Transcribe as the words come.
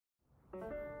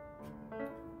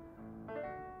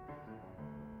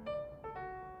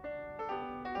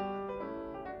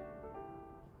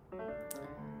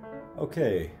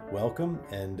Okay, welcome.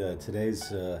 And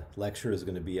today's lecture is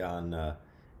going to be on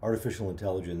artificial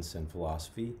intelligence and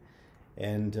philosophy.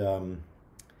 And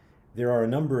there are a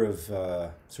number of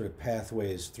sort of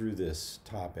pathways through this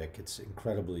topic. It's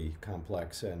incredibly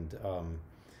complex, and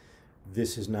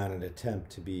this is not an attempt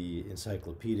to be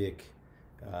encyclopedic,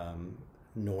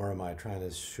 nor am I trying to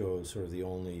show sort of the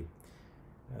only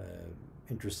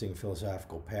interesting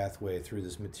philosophical pathway through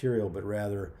this material, but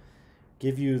rather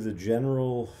give you the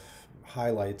general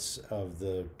highlights of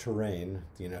the terrain,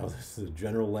 the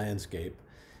general landscape,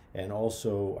 and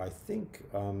also, I think,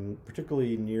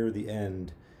 particularly near the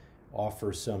end,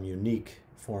 offer some unique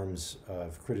forms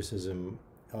of criticism,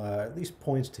 at least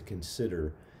points to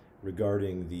consider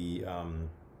regarding the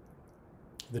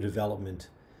development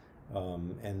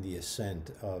and the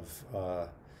ascent of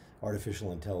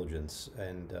artificial intelligence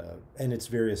and its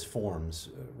various forms,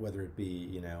 whether it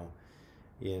be,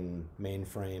 in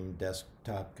mainframe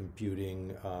desktop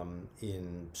computing,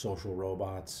 in social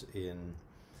robots, in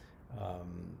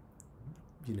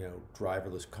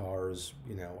driverless cars.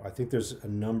 I think there's a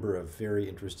number of very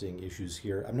interesting issues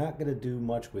here. I'm not going to do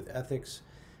much with ethics,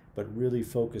 but really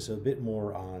focus a bit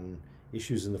more on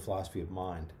issues in the philosophy of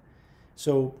mind.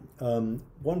 So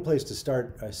one place to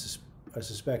start, I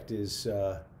suspect, is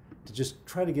to just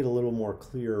try to get a little more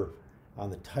clear on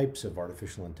the types of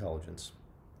artificial intelligence.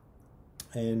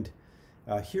 And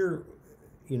here,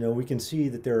 we can see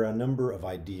that there are a number of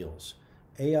ideals.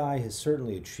 AI has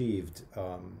certainly achieved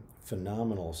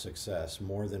phenomenal success,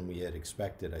 more than we had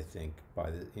expected, I think,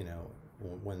 by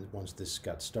once this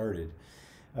got started.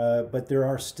 But there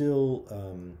are still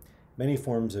many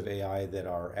forms of AI that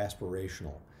are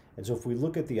aspirational. And so if we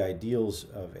look at the ideals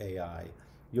of AI,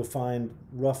 you'll find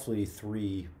roughly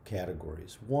three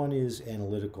categories. One is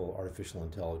analytical artificial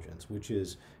intelligence, which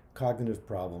is cognitive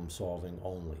problem solving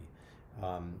only.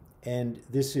 And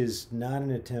this is not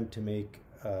an attempt to make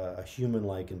a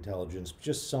human-like intelligence,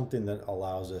 just something that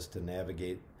allows us to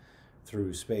navigate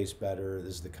through space better.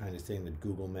 This is the kind of thing that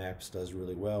Google Maps does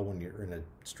really well when you're in a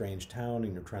strange town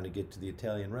and you're trying to get to the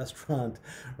Italian restaurant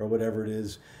or whatever it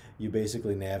is. You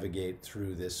basically navigate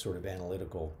through this sort of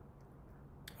analytical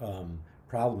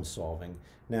problem solving.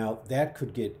 Now, that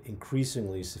could get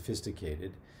increasingly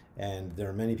sophisticated, and there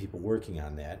are many people working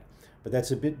on that. But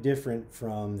that's a bit different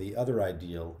from the other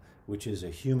ideal, which is a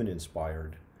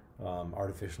human-inspired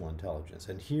artificial intelligence.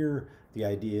 And here, the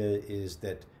idea is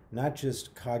that not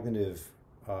just cognitive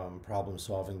problem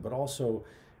solving, but also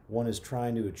one is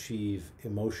trying to achieve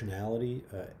emotionality,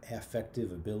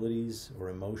 affective abilities or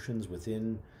emotions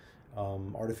within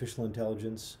artificial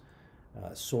intelligence,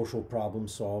 social problem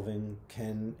solving.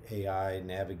 Can AI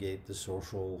navigate the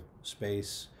social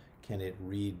space? Can it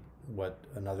read what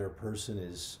another person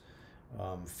is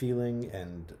feeling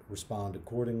and respond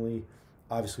accordingly?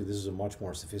 Obviously, this is a much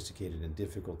more sophisticated and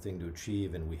difficult thing to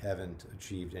achieve, and we haven't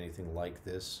achieved anything like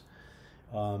this.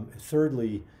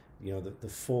 Thirdly, the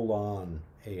full-on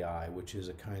AI, which is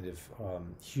a kind of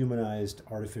humanized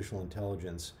artificial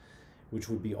intelligence, which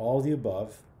would be all the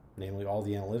above, namely all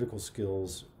the analytical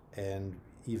skills and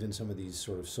even some of these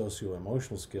sort of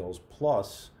socio-emotional skills,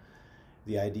 plus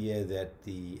the idea that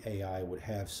the AI would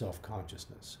have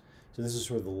self-consciousness. So this is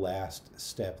sort of the last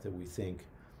step that we think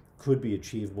could be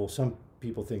achievable. Some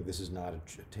people think this is not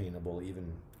attainable,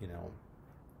 even,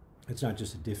 it's not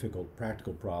just a difficult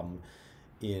practical problem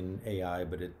in AI,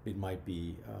 but it might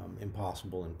be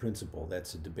impossible in principle.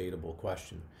 That's a debatable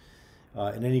question.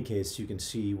 In any case, you can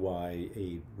see why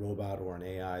a robot or an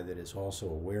AI that is also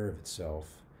aware of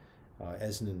itself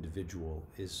as an individual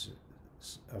is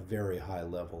a very high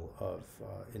level of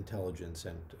intelligence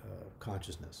and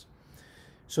consciousness.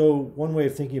 So one way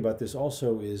of thinking about this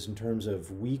also is in terms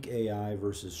of weak AI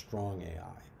versus strong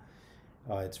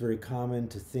AI. It's very common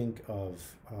to think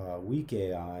of weak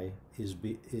AI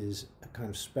is a kind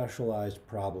of specialized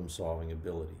problem-solving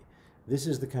ability. This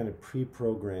is the kind of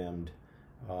pre-programmed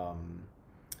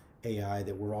AI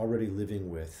that we're already living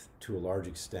with to a large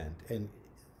extent. And,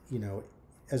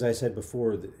 as I said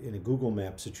before, in a Google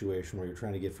Maps situation where you're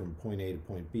trying to get from point A to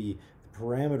point B, the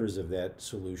parameters of that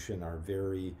solution are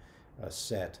very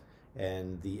set,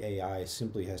 and the AI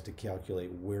simply has to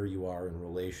calculate where you are in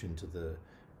relation to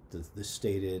the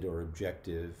stated or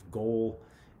objective goal,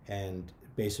 and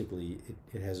basically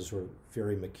it has a sort of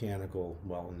very mechanical,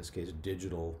 well, in this case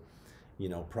digital,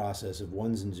 process of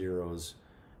ones and zeros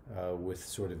with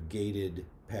sort of gated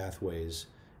pathways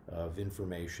of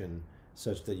information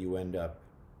such that you end up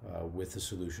with the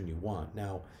solution you want.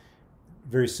 Now,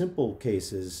 very simple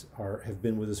cases have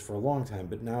been with us for a long time,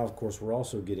 but now, of course, we're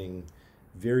also getting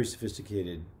very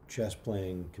sophisticated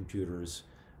chess-playing computers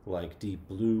like Deep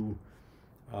Blue,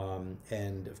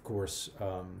 And of course,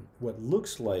 what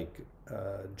looks like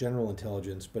general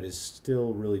intelligence, but is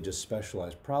still really just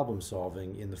specialized problem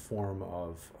solving in the form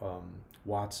of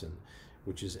Watson,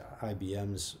 which is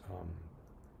IBM's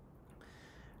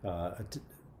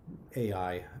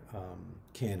AI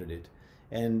candidate.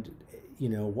 And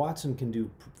Watson can do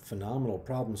phenomenal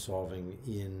problem solving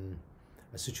in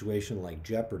a situation like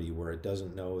Jeopardy, where it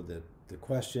doesn't know the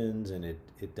questions, and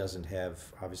it doesn't have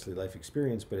obviously life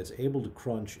experience, but it's able to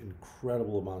crunch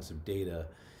incredible amounts of data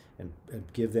and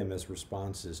give them as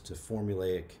responses to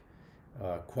formulaic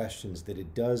questions that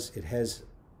it has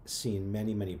seen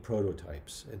many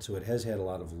prototypes, and so it has had a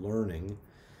lot of learning,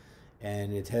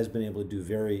 and it has been able to do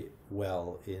very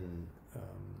well in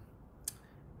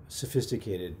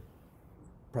sophisticated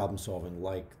problem solving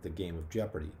like the game of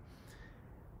Jeopardy.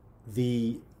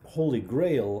 The holy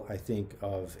grail, I think,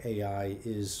 of AI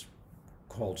is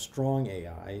called strong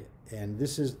AI, and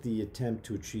this is the attempt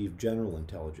to achieve general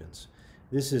intelligence.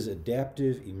 This is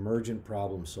adaptive emergent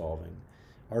problem solving,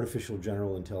 artificial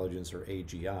general intelligence, or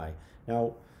AGI.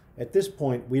 Now, at this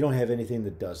point, we don't have anything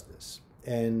that does this,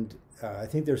 and I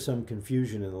think there's some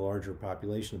confusion in the larger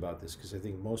population about this, because I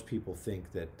think most people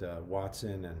think that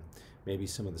Watson and maybe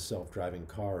some of the self-driving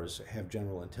cars have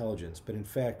general intelligence, but in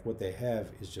fact what they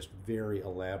have is just very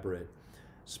elaborate,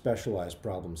 specialized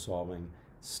problem solving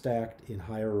stacked in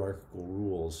hierarchical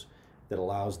rules that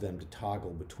allows them to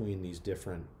toggle between these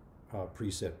different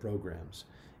preset programs.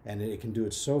 And it can do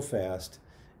it so fast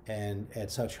and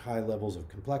at such high levels of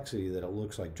complexity that it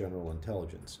looks like general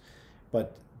intelligence.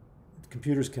 But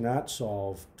computers cannot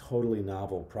solve totally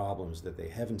novel problems that they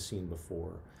haven't seen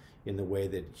before in the way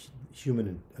that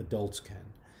human adults can.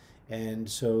 And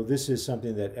so this is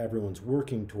something that everyone's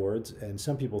working towards, and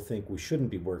some people think we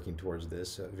shouldn't be working towards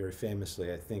this. Very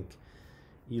famously, I think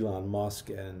Elon Musk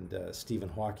and Stephen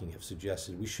Hawking have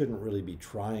suggested we shouldn't really be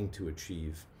trying to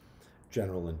achieve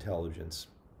general intelligence,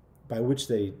 by which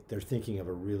they're thinking of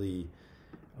a really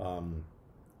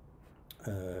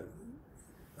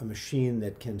a machine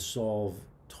that can solve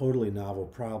totally novel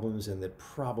problems and that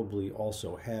probably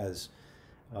also has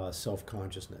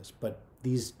self-consciousness. But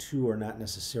these two are not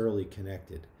necessarily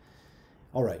connected.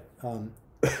 All right,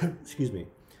 excuse me.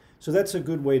 So that's a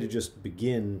good way to just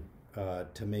begin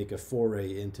to make a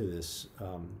foray into this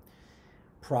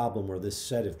problem, or this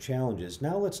set of challenges.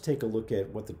 Now let's take a look at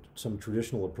what some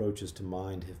traditional approaches to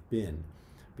mind have been.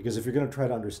 Because if you're going to try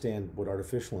to understand what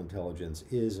artificial intelligence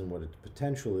is and what its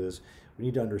potential is, we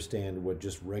need to understand what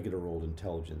just regular old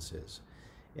intelligence is.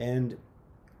 And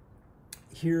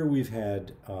here we've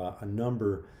had a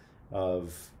number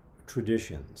of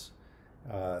traditions,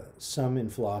 some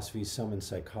in philosophy, some in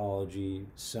psychology,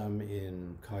 some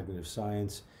in cognitive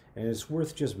science, and it's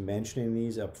worth just mentioning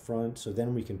these up front so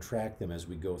then we can track them as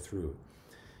we go through.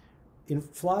 In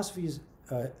philosophy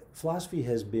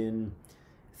has been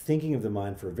thinking of the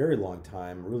mind for a very long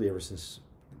time, really ever since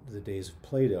the days of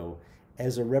Plato,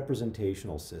 as a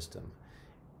representational system.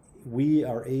 We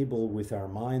are able, with our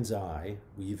mind's eye,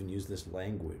 we even use this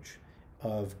language,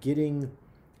 of getting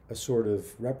a sort of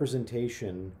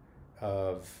representation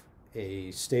of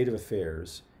a state of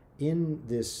affairs in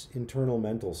this internal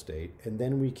mental state, and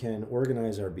then we can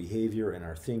organize our behavior and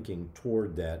our thinking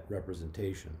toward that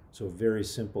representation. So a very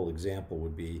simple example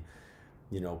would be,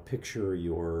 picture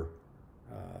your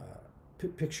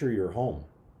home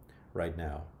right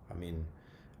now. I mean,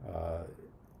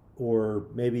 or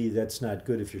maybe that's not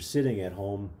good if you're sitting at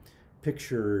home.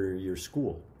 Picture your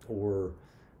school, or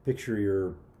picture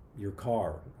your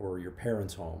car, or your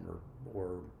parents' home,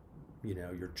 or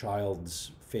your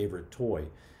child's favorite toy.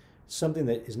 Something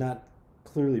that is not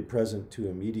clearly present to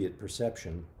immediate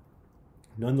perception.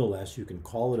 Nonetheless, you can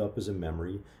call it up as a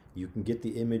memory. You can get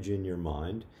the image in your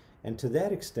mind. And to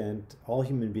that extent, all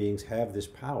human beings have this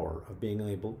power of being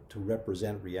able to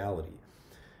represent reality.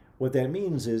 What that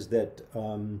means is that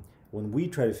when we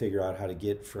try to figure out how to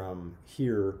get from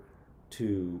here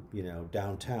to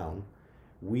downtown,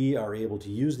 we are able to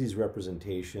use these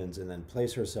representations and then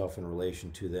place ourselves in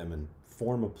relation to them and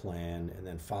form a plan and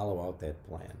then follow out that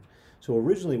plan. So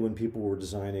originally, when people were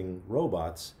designing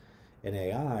robots and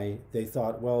AI, they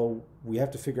thought, well, we have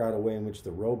to figure out a way in which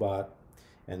the robot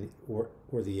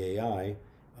or the AI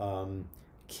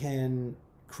can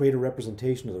create a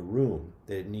representation of the room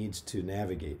that it needs to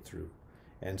navigate through.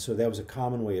 And so that was a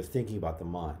common way of thinking about the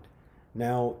mind.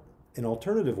 Now, an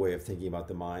alternative way of thinking about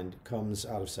the mind comes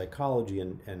out of psychology,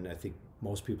 and I think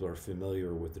most people are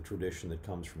familiar with the tradition that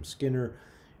comes from Skinner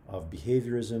of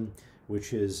behaviorism,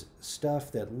 which is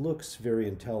stuff that looks very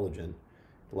intelligent,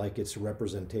 like it's a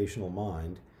representational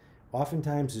mind,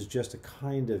 oftentimes is just a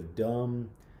kind of dumb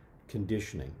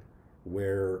conditioning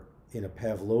where in a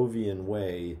Pavlovian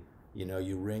way,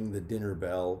 you ring the dinner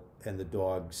bell and the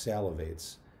dog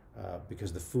salivates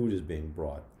because the food is being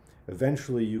brought.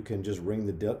 Eventually, you can just ring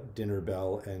the dinner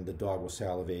bell and the dog will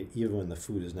salivate even when the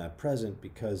food is not present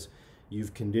because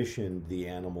you've conditioned the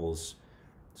animal's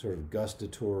sort of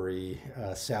gustatory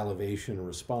salivation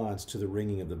response to the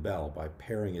ringing of the bell by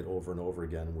pairing it over and over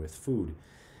again with food.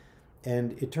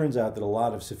 And it turns out that a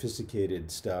lot of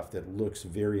sophisticated stuff that looks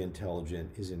very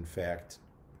intelligent is in fact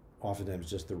oftentimes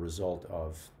just the result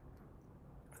of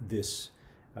this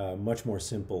much more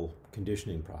simple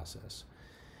conditioning process.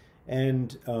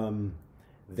 And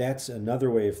that's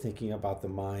another way of thinking about the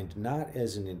mind, not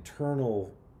as an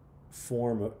internal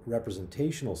form of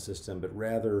representational system, but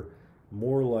rather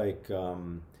more like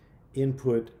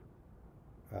input.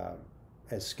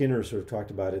 As Skinner sort of talked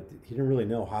about it, he didn't really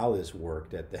know how this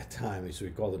worked at that time, so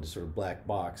he called it a sort of black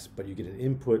box. But you get an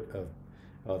input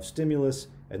of stimulus,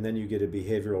 and then you get a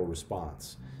behavioral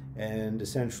response. And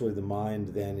essentially the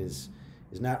mind then is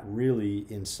not really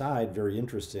inside very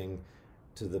interesting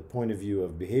to the point of view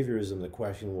of behaviorism. The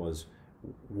question was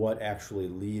what actually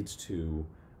leads to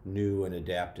new and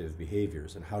adaptive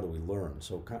behaviors and how do we learn?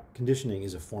 So conditioning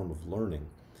is a form of learning.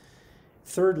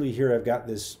 Thirdly, here I've got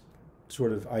this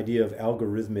sort of idea of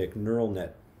algorithmic neural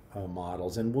net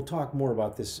models, and we'll talk more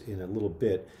about this in a little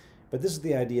bit, but this is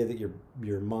the idea that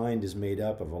your mind is made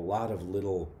up of a lot of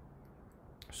little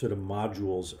sort of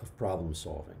modules of problem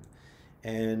solving.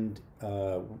 And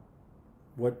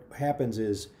what happens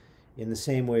is, in the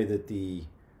same way that the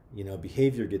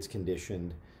behavior gets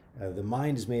conditioned, the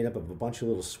mind is made up of a bunch of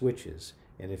little switches.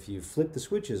 And if you flip the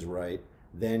switches right,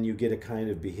 then you get a kind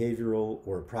of behavioral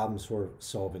or problem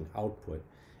solving output.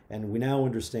 And we now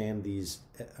understand these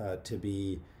to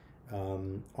be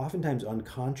oftentimes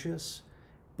unconscious,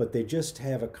 but they just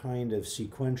have a kind of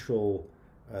sequential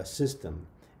system.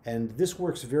 And this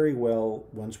works very well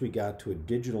once we got to a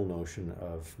digital notion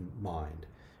of mind,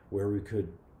 where we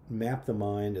could map the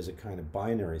mind as a kind of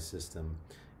binary system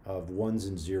of ones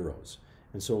and zeros.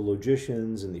 And so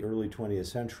logicians in the early 20th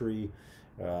century,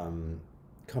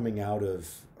 coming out of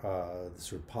the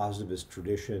sort of positivist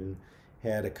tradition,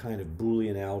 had a kind of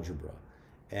Boolean algebra.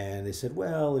 And they said,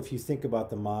 well, if you think about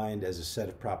the mind as a set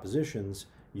of propositions,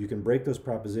 you can break those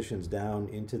propositions down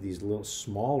into these little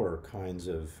smaller kinds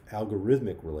of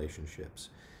algorithmic relationships.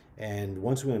 And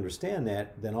once we understand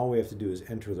that, then all we have to do is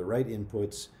enter the right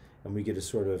inputs, and we get a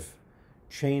sort of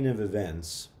chain of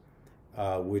events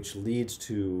which leads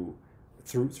to,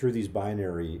 through these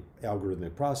binary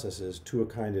algorithmic processes, to a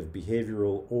kind of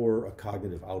behavioral or a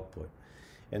cognitive output.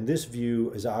 And this view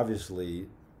has obviously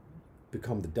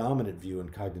become the dominant view in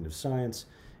cognitive science,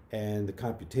 and the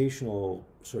computational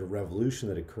sort of revolution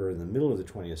that occurred in the middle of the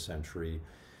 20th century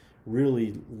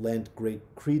really lent great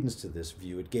credence to this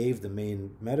view. It gave the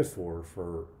main metaphor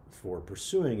for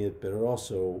pursuing it, but it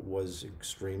also was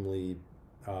extremely,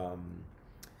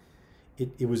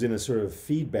 it was in a sort of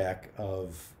feedback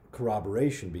of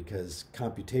corroboration, because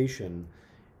computation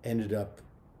ended up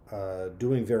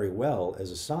doing very well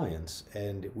as a science,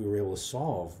 and we were able to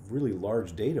solve really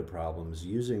large data problems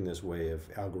using this way of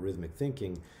algorithmic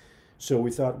thinking. So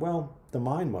we thought, well, the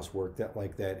mind must work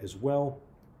like that as well.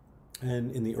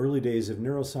 And in the early days of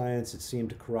neuroscience, it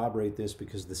seemed to corroborate this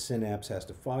because the synapse has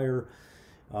to fire.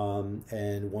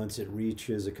 And once it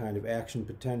reaches a kind of action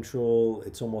potential,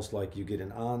 it's almost like you get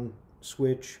an on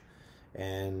switch.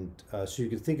 And so you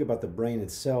could think about the brain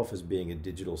itself as being a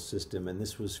digital system, and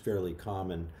this was fairly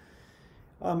common.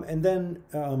 And then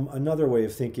another way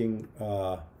of thinking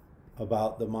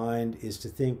about the mind is to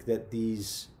think that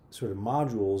these sort of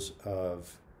modules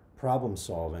of problem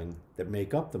solving that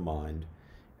make up the mind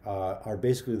are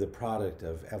basically the product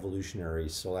of evolutionary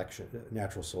selection,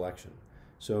 natural selection.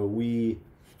 So we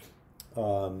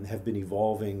have been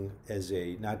evolving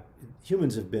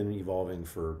humans have been evolving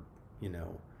for,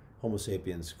 Homo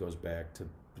sapiens goes back to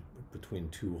between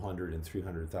 200 and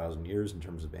 300,000 years in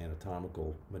terms of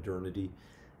anatomical modernity.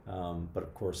 But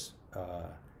of course,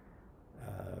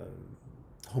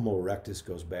 Homo erectus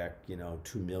goes back,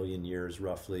 2 million years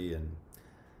roughly, and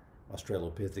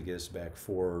Australopithecus back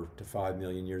 4 to 5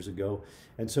 million years ago.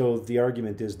 And so the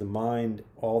argument is the mind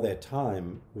all that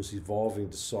time was evolving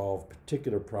to solve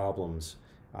particular problems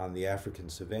on the African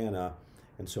savanna.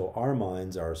 And so our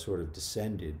minds are sort of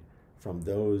descended from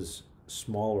those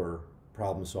smaller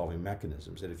problem-solving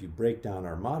mechanisms. And if you break down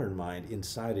our modern mind,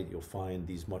 inside it you'll find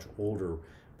these much older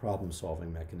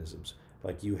problem-solving mechanisms.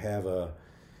 Like you have a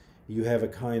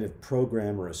kind of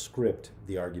program or a script,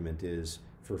 the argument is,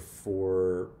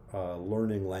 for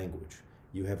learning language.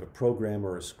 You have a program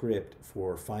or a script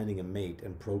for finding a mate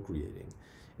and procreating.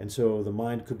 And so the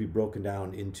mind could be broken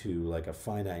down into like a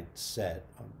finite set,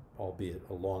 albeit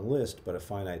a long list, but a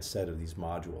finite set of these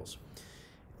modules.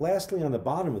 Lastly, on the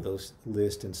bottom of this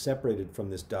list and separated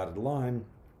from this dotted line,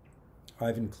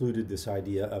 I've included this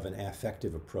idea of an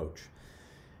affective approach.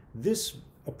 This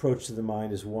approach to the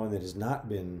mind is one that has not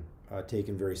been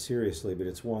taken very seriously, but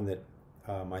it's one that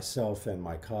myself and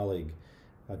my colleague,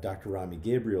 Dr. Rami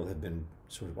Gabriel, have been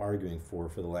sort of arguing for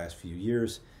the last few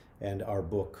years. And our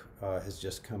book has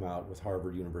just come out with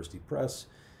Harvard University Press,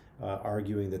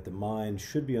 arguing that the mind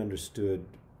should be understood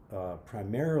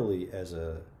primarily as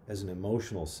an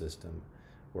emotional system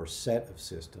or set of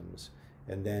systems.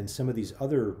 And then some of these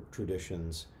other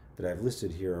traditions that I've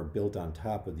listed here are built on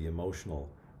top of the emotional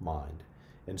mind.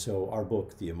 And so our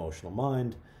book, The Emotional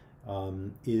Mind,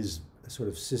 is a sort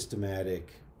of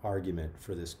systematic argument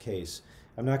for this case.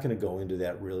 I'm not going to go into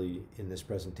that really in this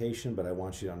presentation, but I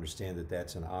want you to understand that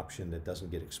that's an option that doesn't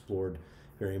get explored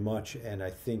very much, and I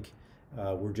think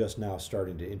we're just now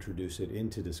starting to introduce it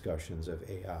into discussions of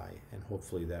AI, and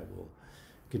hopefully that will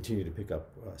continue to pick up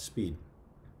speed.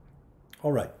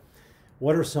 All right,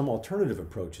 what are some alternative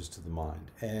approaches to the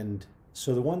mind? And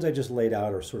so the ones I just laid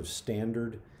out are sort of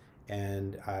standard,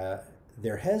 and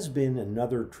there has been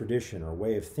another tradition or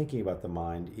way of thinking about the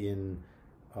mind in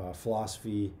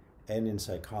philosophy and in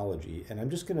psychology. And I'm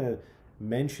just going to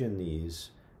mention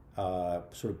these,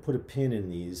 sort of put a pin in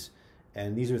these,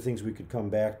 and these are things we could come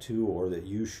back to or that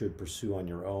you should pursue on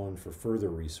your own for further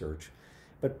research.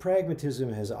 But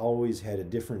pragmatism has always had a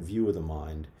different view of the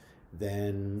mind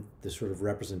than the sort of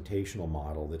representational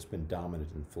model that's been dominant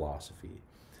in philosophy.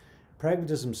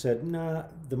 Pragmatism said, nah,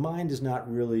 the mind is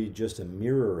not really just a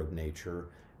mirror of nature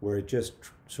where it just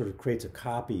sort of creates a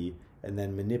copy and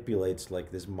then manipulates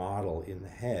like this model in the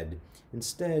head.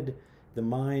 Instead, the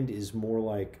mind is more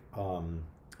like an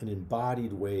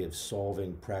embodied way of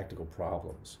solving practical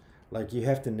problems. Like you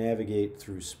have to navigate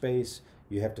through space,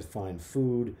 you have to find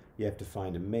food, you have to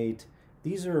find a mate.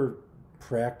 These are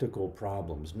practical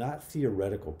problems, not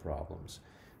theoretical problems.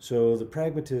 So the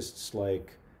pragmatists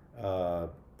like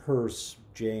Peirce,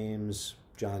 James,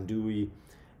 John Dewey,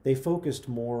 they focused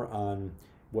more on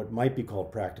what might be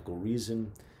called practical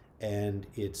reason and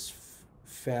its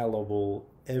fallible,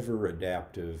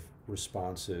 ever-adaptive,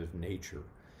 responsive nature.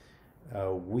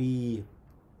 We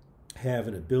have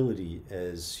an ability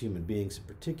as human beings in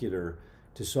particular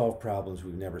to solve problems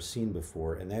we've never seen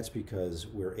before, and that's because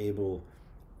we're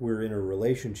in a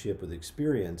relationship with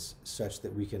experience such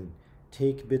that we can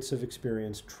take bits of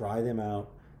experience, try them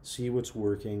out, see what's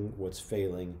working, what's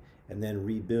failing, and then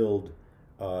rebuild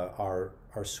our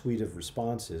suite of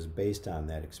responses based on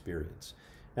that experience.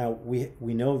 Now,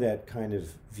 we know that kind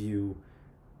of view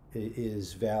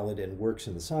is valid and works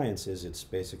in the sciences. It's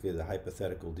basically the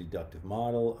hypothetical deductive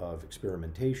model of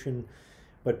experimentation.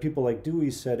 But people like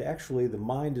Dewey said, actually, the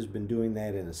mind has been doing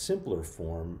that in a simpler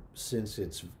form since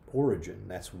its origin.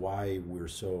 That's why we're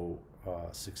so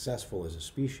successful as a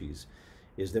species,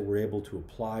 is that we're able to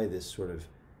apply this sort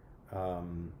of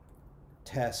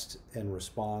test and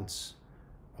response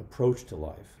approach to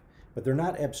life. But they're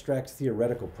not abstract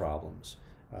theoretical problems.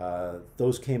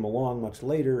 Those came along much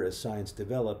later as science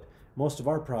developed. Most of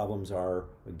our problems are,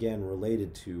 again,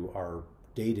 related to our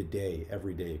day-to-day,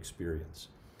 everyday experience.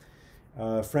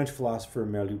 French philosopher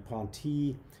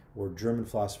Merleau-Ponty or German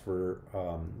philosopher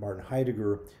Martin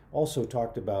Heidegger also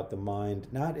talked about the mind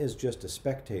not as just a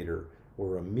spectator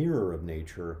or a mirror of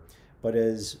nature, but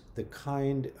as the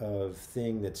kind of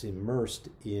thing that's immersed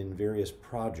in various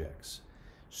projects.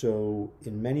 So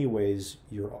in many ways,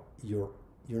 you're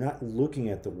not looking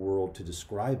at the world to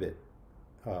describe it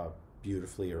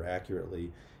beautifully or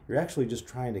accurately. You're actually just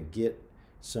trying to get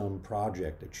some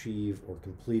project achieved or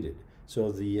completed.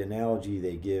 So the analogy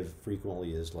they give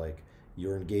frequently is like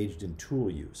you're engaged in tool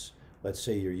use. Let's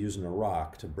say you're using a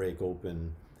rock to break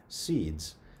open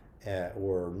seeds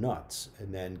or nuts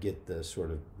and then get the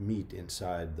sort of meat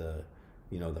inside the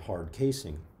hard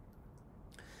casing.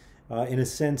 In a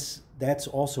sense, that's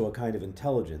also a kind of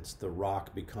intelligence. The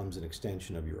rock becomes an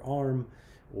extension of your arm,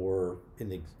 or in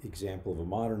the example of a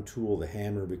modern tool, the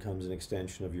hammer becomes an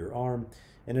extension of your arm.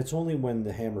 And it's only when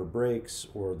the hammer breaks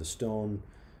or the stone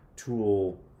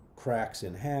tool cracks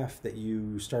in half that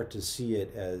you start to see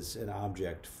it as an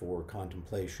object for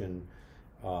contemplation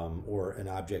or an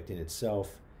object in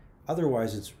itself.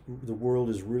 Otherwise, the world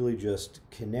is really just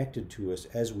connected to us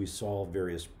as we solve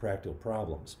various practical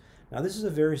problems. Now, this is a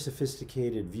very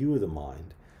sophisticated view of the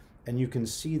mind, and you can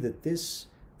see that this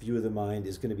view of the mind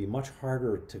is going to be much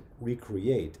harder to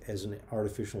recreate as an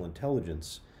artificial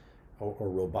intelligence or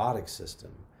robotic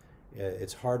system.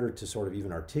 It's harder to sort of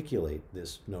even articulate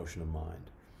this notion of mind.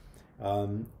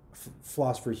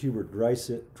 Philosopher Hubert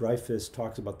Dreyfus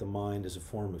talks about the mind as a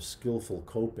form of skillful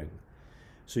coping.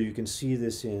 So you can see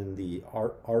this in the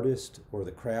artist or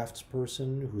the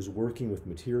craftsperson who's working with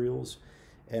materials,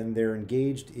 and they're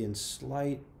engaged in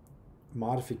slight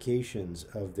modifications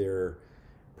of their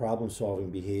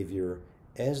problem-solving behavior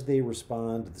as they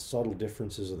respond to the subtle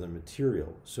differences of the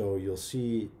material. So you'll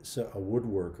see a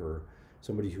woodworker,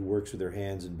 somebody who works with their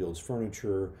hands and builds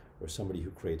furniture, or somebody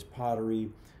who creates pottery,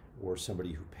 or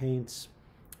somebody who paints,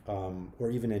 or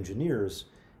even engineers.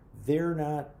 They're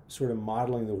not sort of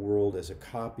modeling the world as a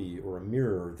copy or a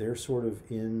mirror. They're sort of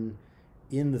in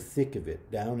the thick of it,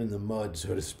 down in the mud,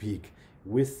 so to speak,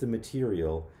 with the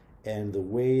material. And the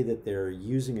way that they're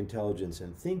using intelligence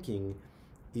and thinking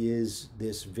is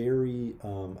this very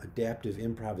adaptive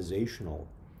improvisational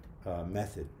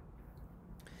method.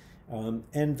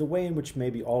 And the way in which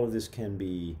maybe all of this can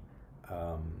be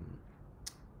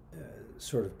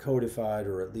sort of codified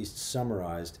or at least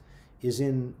summarized is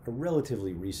in a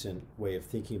relatively recent way of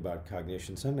thinking about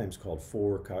cognition, sometimes called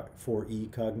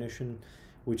 4E cognition,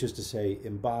 which is to say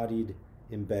embodied,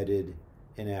 embedded,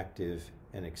 inactive,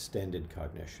 and extended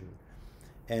cognition.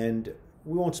 And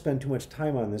we won't spend too much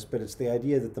time on this, but it's the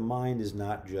idea that the mind is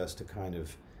not just a kind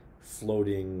of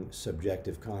floating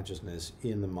subjective consciousness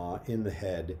in the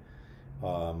head,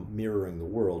 mirroring the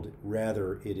world.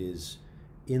 Rather, it is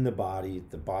in the body.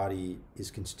 The body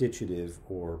is constitutive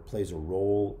or plays a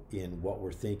role in what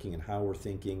we're thinking and how we're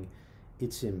thinking.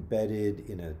 It's embedded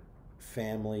in a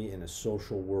family, in a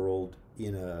social world,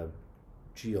 in a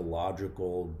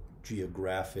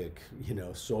geographic,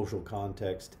 social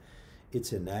context.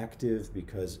 It's inactive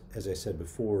because, as I said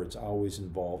before, it's always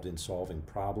involved in solving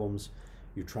problems.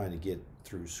 You're trying to get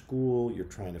through school, you're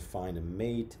trying to find a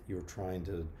mate, you're trying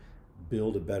to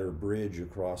build a better bridge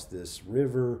across this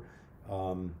river,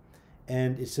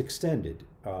 and it's extended.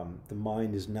 The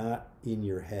mind is not in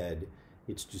your head.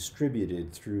 It's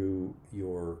distributed through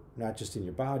not just in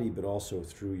your body, but also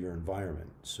through your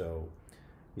environment. So,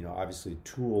 obviously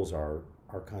tools are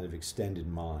kind of extended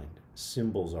mind.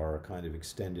 Symbols are a kind of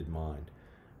extended mind.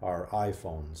 Our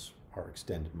iPhones are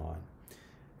extended mind.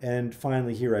 And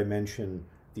finally, here I mention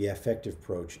the affective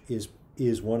approach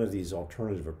is one of these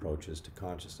alternative approaches to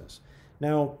consciousness.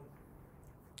 Now,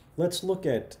 let's look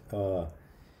at an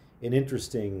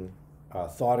interesting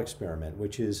thought experiment,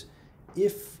 which is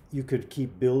if you could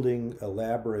keep building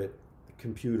elaborate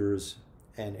computers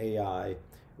and AI,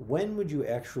 when would you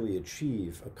actually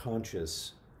achieve a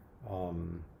conscious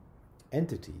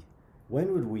entity?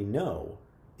 When would we know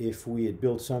if we had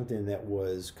built something that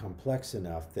was complex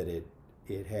enough that it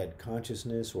had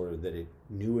consciousness, or that it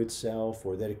knew itself,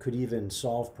 or that it could even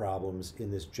solve problems in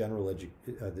this general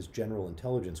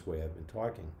intelligence way I've been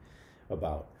talking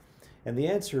about? And the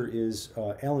answer is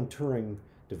Alan Turing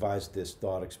devised this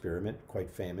thought experiment, quite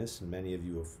famous, and many of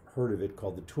you have heard of it,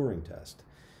 called the Turing test.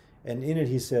 And in it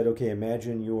he said, okay,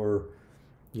 imagine you're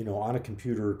on a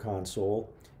computer console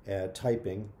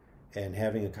typing and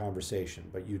having a conversation,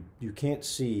 but you can't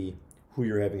see who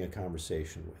you're having a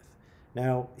conversation with.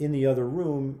 Now, in the other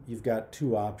room, you've got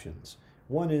two options.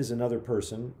 One is another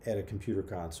person at a computer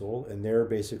console, and they're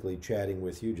basically chatting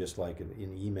with you just like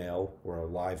in email or a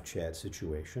live chat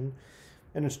situation,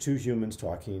 and it's two humans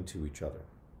talking to each other.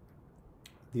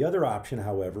 The other option,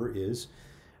 however, is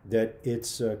that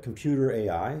it's a computer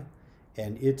AI,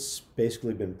 and it's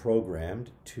basically been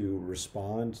programmed to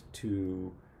respond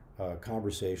to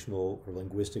conversational or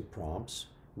linguistic prompts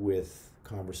with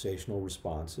conversational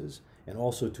responses, and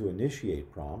also to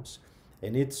initiate prompts,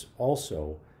 and it's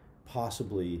also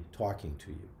possibly talking to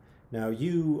you. Now,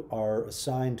 you are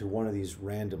assigned to one of these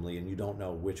randomly, and you don't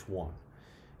know which one.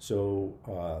 So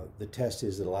the test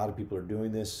is that a lot of people are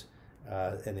doing this,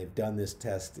 and they've done this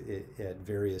test at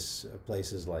various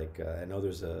places. Like I know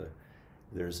there's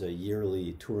a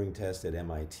yearly Turing test at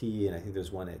MIT, and I think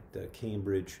there's one at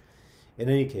Cambridge. In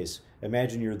any case,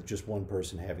 imagine you're just one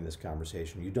person having this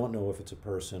conversation. You don't know if it's a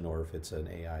person or if it's an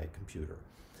AI computer.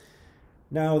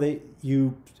 Now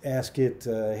you ask it,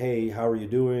 hey, how are you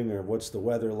doing? Or what's the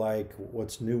weather like?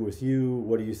 What's new with you?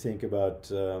 What do you think about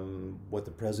what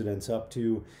the president's up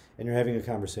to? And you're having a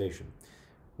conversation.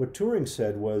 What Turing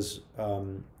said was,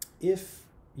 if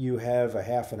you have a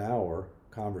half an hour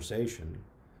conversation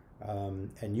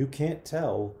and you can't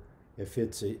tell if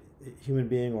it's a human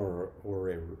being or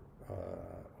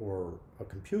a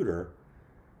computer,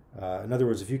 in other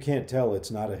words, if you can't tell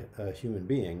it's not a human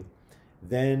being,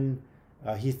 then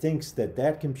he thinks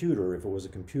that computer, if it was a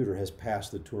computer, has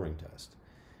passed the Turing test.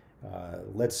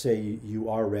 Let's say you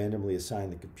are randomly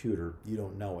assigned the computer, you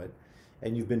don't know it,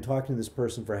 and you've been talking to this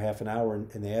person for half an hour,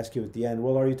 and they ask you at the end,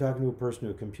 well, are you talking to a person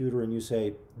or a computer? And you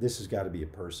say, this has got to be a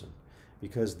person,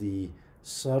 because the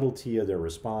subtlety of their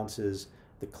responses,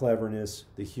 the cleverness,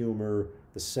 the humor,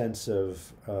 the sense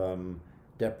of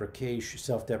deprecation,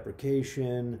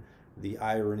 self-deprecation, the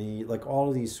irony, like all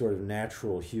of these sort of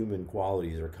natural human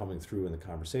qualities are coming through in the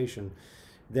conversation.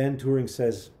 Then Turing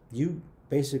says, you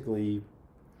basically,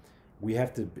 we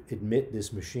have to admit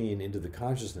this machine into the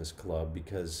consciousness club,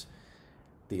 because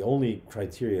the only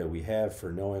criteria we have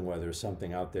for knowing whether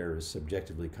something out there is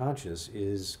subjectively conscious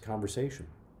is conversation.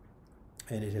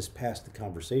 And it has passed the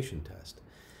conversation test.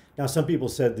 Now, some people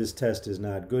said this test is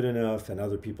not good enough, and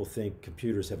other people think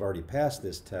computers have already passed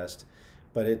this test,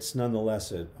 but it's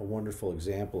nonetheless a wonderful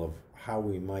example of how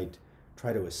we might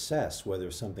try to assess whether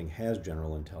something has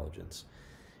general intelligence.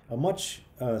 A much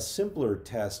simpler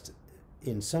test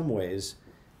in some ways,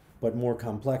 but more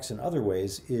complex in other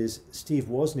ways, is Steve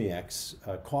Wozniak's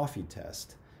coffee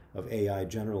test of AI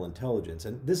general intelligence.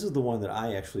 And this is the one that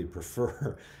I actually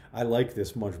prefer. I like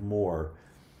this much more.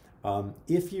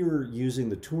 If you're using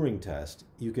the Turing test,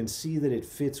 you can see that it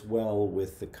fits well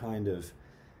with the kind of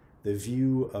the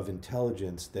view of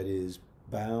intelligence that is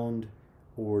bound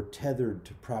or tethered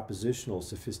to propositional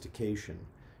sophistication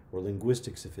or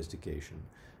linguistic sophistication.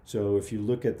 So if you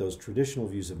look at those traditional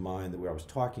views of mind that I was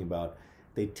talking about,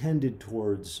 they tended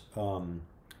towards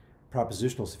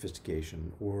propositional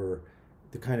sophistication, or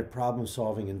the kind of problem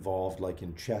solving involved like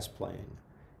in chess playing,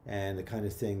 and the kind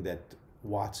of thing that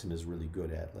Watson is really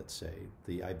good at, let's say,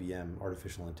 the IBM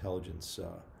artificial intelligence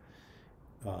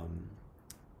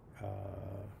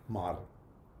model.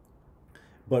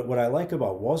 But what I like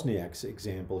about Wozniak's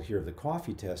example here of the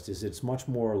coffee test is it's much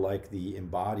more like the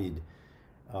embodied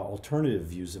alternative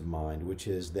views of mind, which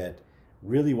is that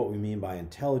really what we mean by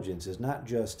intelligence is not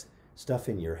just stuff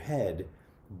in your head,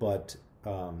 but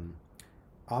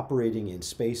operating in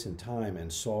space and time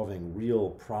and solving real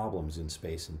problems in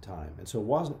space and time. And so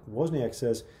Wozniak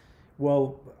says,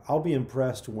 well, I'll be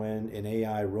impressed when an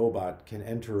AI robot can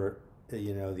enter,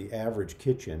 the average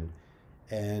kitchen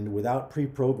and without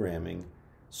pre-programming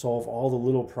solve all the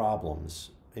little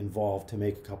problems involved to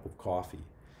make a cup of coffee.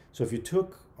 So if you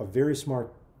took a very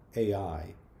smart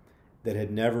AI that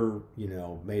had never,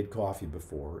 made coffee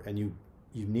before, and you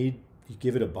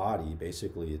give it a body,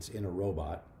 basically it's in a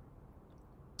robot.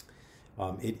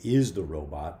 It is the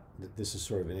robot. This is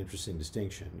sort of an interesting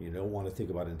distinction. You don't want to think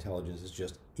about intelligence as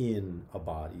just in a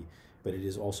body, but it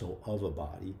is also of a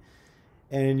body.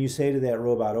 And you say to that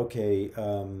robot, okay,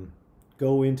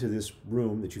 go into this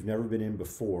room that you've never been in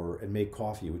before and make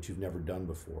coffee, which you've never done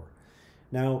before.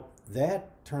 Now,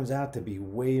 that turns out to be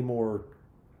way more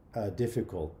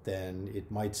difficult than it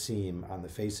might seem on the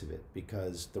face of it,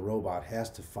 because the robot has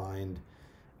to find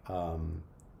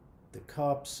the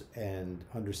cups and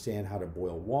understand how to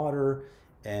boil water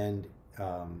and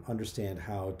understand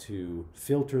how to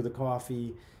filter the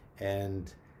coffee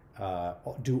and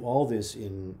do all this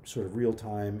in sort of real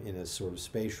time in a sort of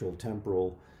spatial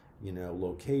temporal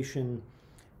location.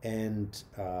 And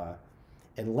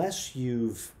unless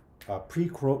you've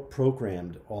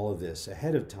pre-programmed all of this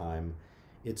ahead of time,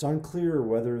 it's unclear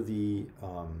whether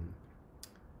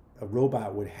a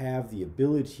robot would have the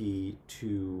ability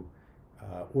to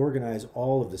organize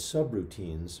all of the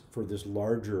subroutines for this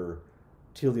larger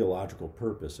teleological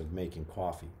purpose of making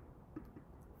coffee.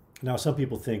 Now, some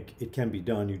people think it can be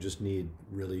done. You just need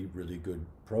really, really good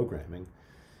programming,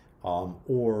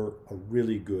 or a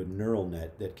really good neural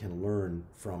net that can learn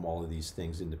from all of these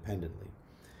things independently.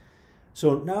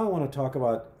 So now I want to talk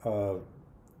about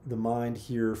the mind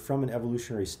here from an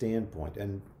evolutionary standpoint.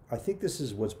 And I think this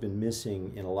is what's been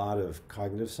missing in a lot of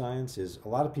cognitive science, is a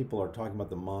lot of people are talking about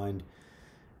the mind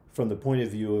from the point of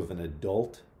view of an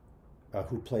adult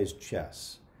who plays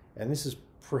chess. And this is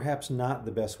perhaps not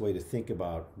the best way to think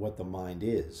about what the mind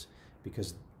is,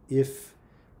 because if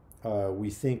we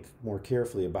think more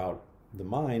carefully about the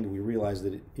mind, we realize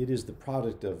that it is the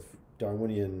product of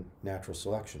Darwinian natural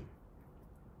selection.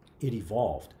 It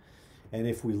evolved. And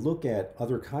if we look at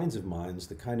other kinds of minds,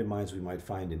 the kind of minds we might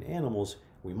find in animals,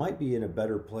 we might be in a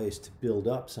better place to build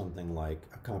up something like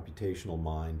a computational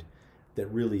mind that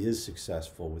really is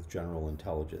successful with general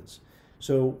intelligence.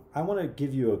 So I want to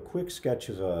give you a quick sketch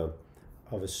of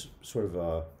a sort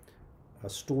of a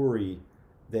story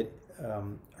that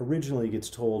originally gets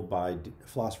told by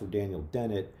philosopher Daniel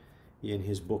Dennett in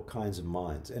his book Kinds of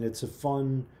Minds. And it's a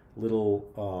fun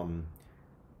little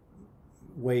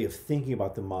way of thinking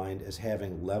about the mind as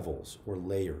having levels or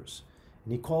layers.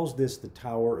 And he calls this the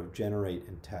Tower of Generate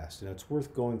and Test. And it's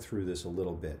worth going through this a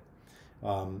little bit.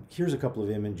 Here's a couple of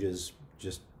images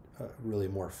just really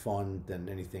more fun than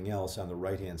anything else. On the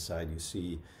right-hand side, you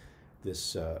see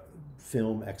this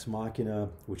film Ex Machina,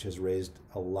 which has raised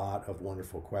a lot of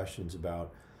wonderful questions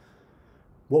about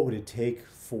what would it take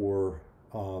for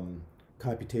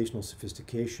computational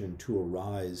sophistication to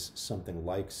arise something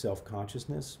like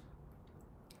self-consciousness,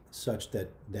 such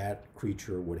that that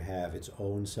creature would have its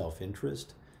own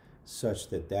self-interest, such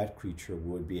that that creature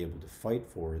would be able to fight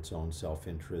for its own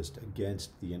self-interest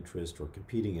against the interest or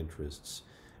competing interests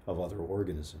of other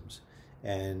organisms.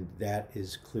 And that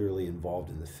is clearly involved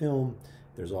in the film.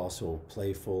 There's also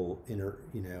playful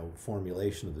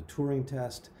formulation of the Turing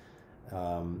test.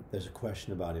 There's a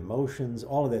question about emotions.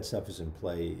 All of that stuff is in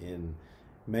play in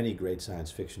many great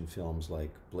science fiction films like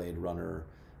Blade Runner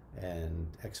and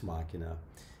Ex Machina.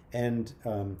 And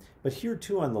but here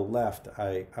too on the left,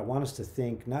 I want us to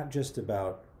think not just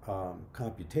about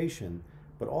computation,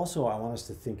 but also I want us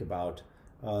to think about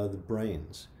the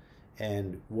brains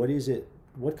and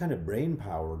what kind of brain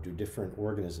power do different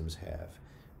organisms have?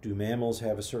 Do mammals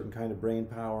have a certain kind of brain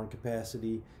power and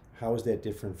capacity? How is that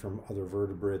different from other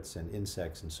vertebrates and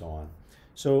insects and so on?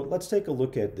 So let's take a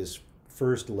look at this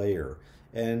first layer,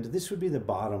 and this would be the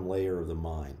bottom layer of the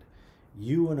mind.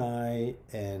 You and I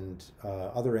and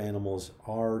other animals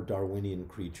are Darwinian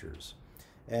creatures.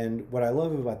 And what I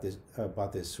love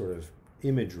about this sort of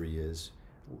imagery is,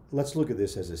 let's look at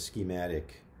this as a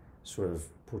schematic sort of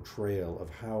portrayal of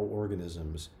how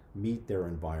organisms meet their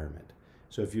environment.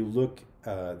 So if you look,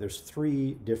 there's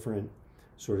three different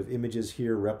sort of images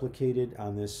here replicated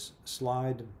on this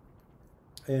slide.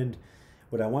 And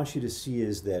what I want you to see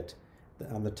is that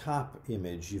on the top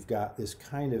image, you've got this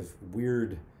kind of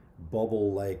weird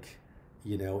bubble-like,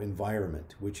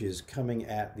 environment, which is coming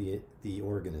at the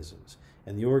organisms.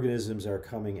 And the organisms are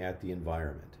coming at the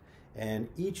environment. And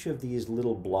each of these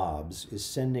little blobs is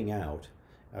sending out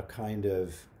a kind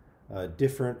of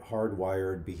different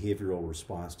hardwired behavioral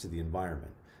response to the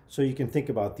environment. So you can think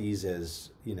about these as,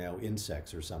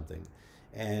 insects or something.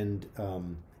 And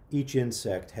each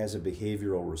insect has a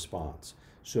behavioral response.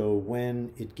 So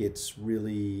when it gets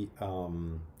really,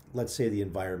 let's say the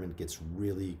environment gets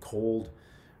really cold,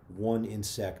 one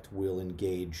insect will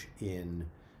engage in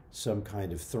some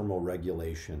kind of thermal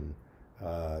regulation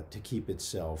to keep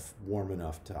itself warm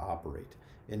enough to operate.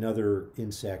 Another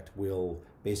insect will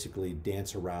basically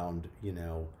dance around,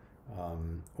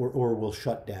 or will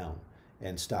shut down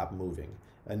and stop moving.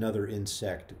 Another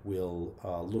insect will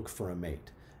look for a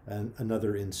mate. And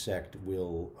another insect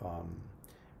will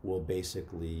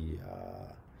basically,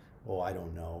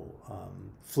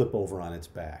 flip over on its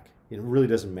back. It really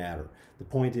doesn't matter. The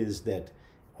point is that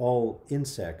all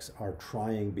insects are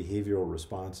trying behavioral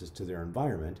responses to their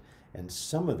environment, and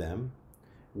some of them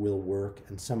will work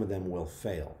and some of them will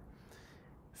fail.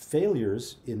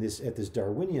 Failures at this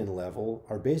Darwinian level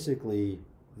are basically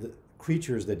the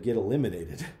creatures that get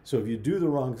eliminated. So if you do the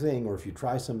wrong thing, or if you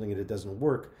try something and it doesn't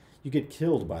work, you get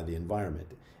killed by the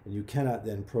environment, and you cannot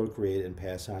then procreate and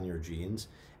pass on your genes,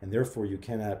 and therefore you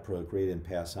cannot procreate and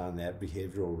pass on that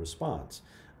behavioral response.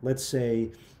 Let's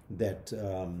say that,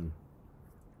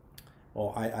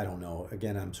 I don't know,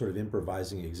 again, I'm sort of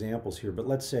improvising examples here, but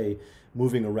let's say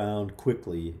moving around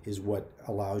quickly is what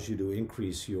allows you to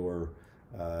increase your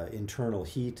internal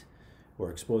heat, or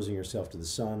exposing yourself to the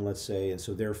sun, let's say, and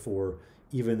so therefore,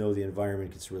 even though the environment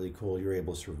gets really cold, you're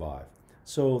able to survive.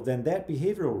 So then that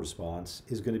behavioral response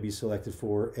is going to be selected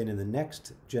for, and in the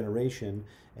next generation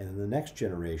and in the next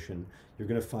generation, you're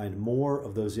going to find more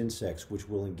of those insects which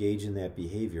will engage in that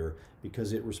behavior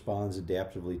because it responds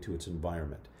adaptively to its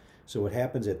environment. So what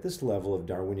happens at this level of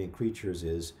Darwinian creatures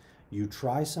is you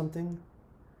try something,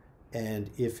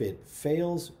 and if it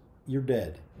fails, you're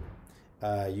dead.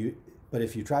 But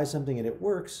if you try something and it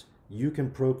works, you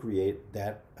can procreate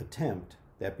that attempt,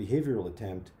 that behavioral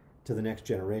attempt, to the next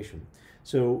generation.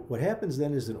 So what happens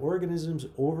then is that organisms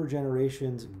over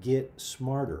generations get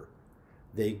smarter.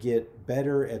 They get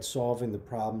better at solving the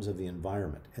problems of the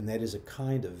environment. And that is a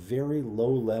kind of very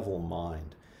low-level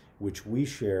mind, which we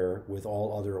share with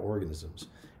all other organisms.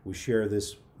 We share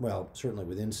this, well, certainly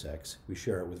with insects. We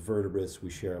share it with vertebrates. We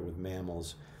share it with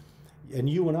mammals. And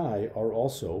you and I are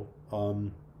also,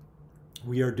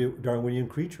 we are Darwinian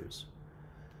creatures.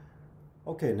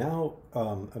 Okay, now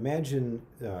imagine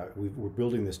we're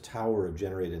building this tower of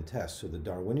generate and test. So the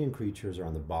Darwinian creatures are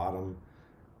on the bottom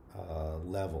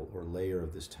level or layer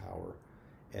of this tower.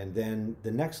 And then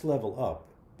the next level up,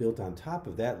 built on top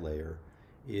of that layer,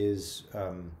 is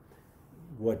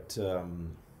what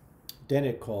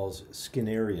Dennett calls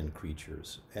Skinnerian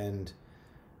creatures. And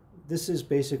this is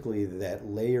basically that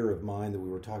layer of mind that we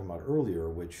were talking about earlier,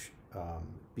 which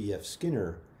B.F.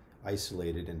 Skinner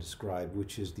isolated and described,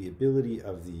 which is the ability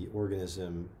of the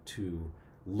organism to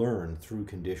learn through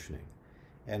conditioning.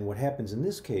 And what happens in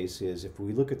this case is, if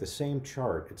we look at the same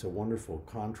chart, it's a wonderful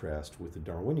contrast with the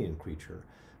Darwinian creature.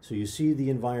 So you see the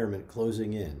environment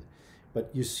closing in, but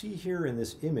you see here in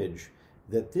this image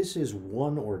that this is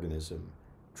one organism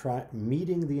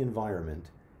meeting the environment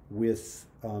with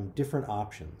different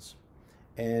options.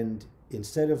 And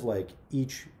instead of like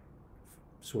each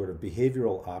sort of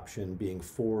behavioral option being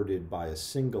forwarded by a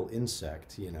single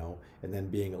insect, and then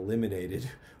being eliminated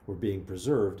or being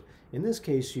preserved, in this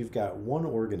case, you've got one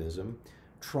organism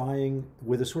trying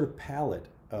with a sort of palette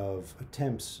of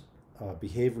attempts,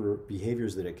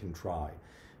 behaviors that it can try.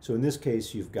 So in this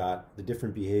case, you've got the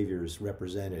different behaviors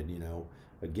represented.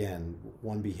 Again,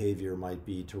 one behavior might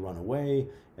be to run away,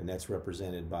 and that's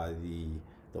represented by the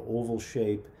oval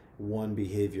shape. One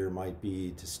behavior might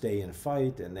be to stay and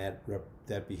fight, and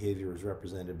that behavior is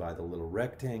represented by the little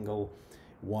rectangle.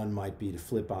 One might be to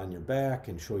flip on your back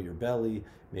and show your belly.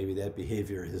 Maybe that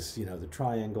behavior is, the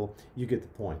triangle. You get the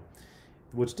point.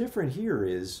 What's different here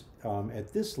is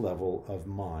at this level of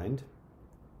mind,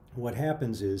 what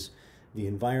happens is the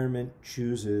environment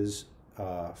chooses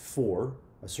for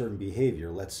a certain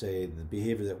behavior. Let's say the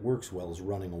behavior that works well is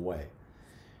running away.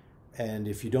 And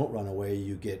if you don't run away,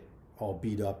 you get all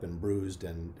beat up and bruised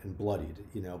and bloodied,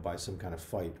 by some kind of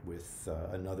fight with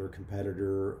another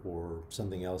competitor or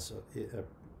something else,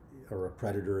 or a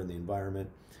predator in the environment.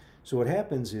 So what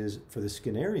happens is, for the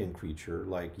Skinnerian creature,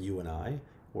 like you and I,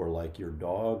 or like your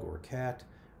dog or cat,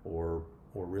 or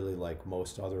really like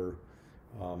most other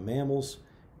mammals,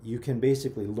 you can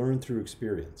basically learn through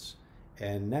experience.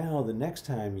 And now the next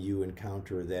time you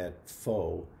encounter that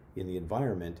foe in the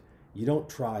environment, you don't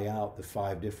try out the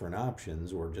 5 different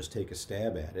options or just take a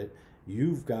stab at it.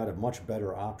 You've got a much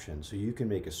better option, so you can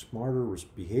make a smarter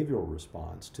behavioral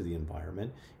response to the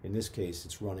environment. In this case,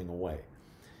 it's running away.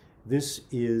 This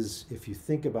is, if you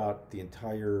think about the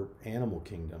entire animal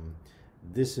kingdom,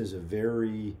 this is a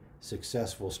very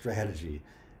successful strategy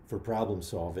for problem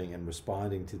solving and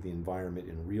responding to the environment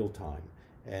in real time.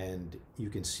 And you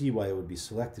can see why it would be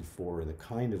selected for in the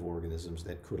kind of organisms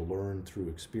that could learn through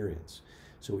experience.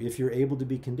 So if you're able to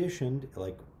be conditioned,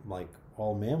 like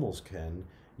all mammals can,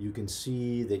 you can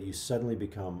see that you suddenly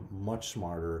become much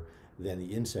smarter than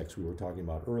the insects we were talking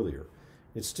about earlier.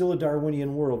 It's still a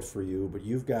Darwinian world for you, but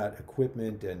you've got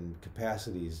equipment and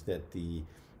capacities that the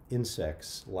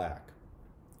insects lack.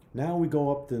 Now we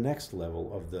go up the next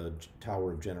level of the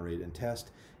tower of generate and test,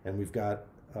 and we've got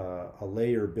a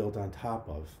layer built on top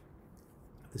of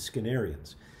the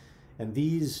Skinnerians. And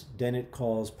these Dennett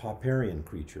calls Popperian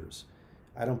creatures.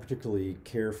 I don't particularly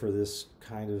care for this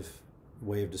kind of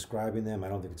way of describing them. I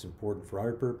don't think it's important for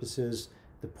our purposes.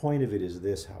 The point of it is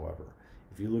this, however.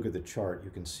 If you look at the chart, you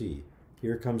can see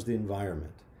here comes the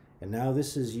environment. And now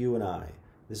this is you and I.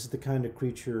 This is the kind of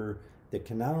creature that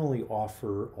can not only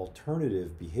offer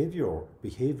alternative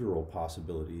behavioral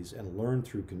possibilities and learn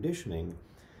through conditioning,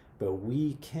 but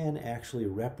we can actually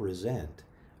represent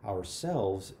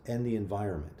ourselves and the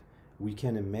environment. We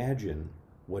can imagine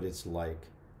what it's like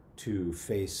to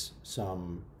face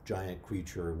some giant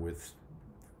creature with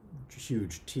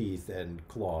huge teeth and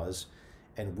claws,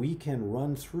 and we can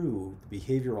run through the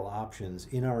behavioral options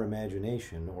in our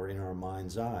imagination or in our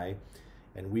mind's eye,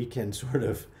 and we can sort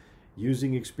of,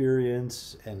 using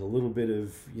experience and a little bit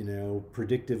of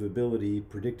predictive ability,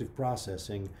 predictive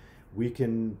processing, we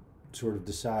can sort of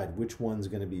decide which one's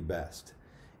going to be best.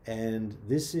 And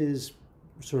this is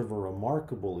sort of a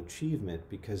remarkable achievement,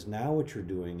 because now what you're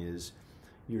doing is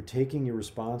you're taking your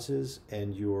responses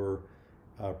and your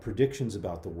predictions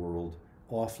about the world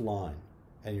offline,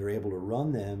 and you're able to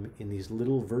run them in these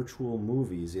little virtual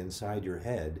movies inside your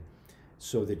head,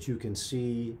 so that you can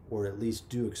see, or at least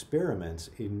do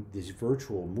experiments in these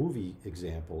virtual movie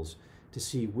examples to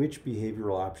see which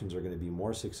behavioral options are going to be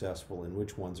more successful and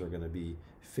which ones are going to be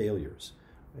failures.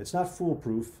 It's not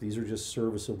foolproof, these are just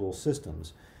serviceable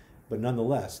systems, but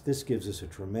nonetheless, this gives us a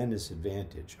tremendous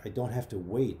advantage. I don't have to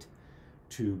wait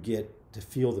to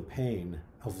feel the pain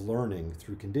of learning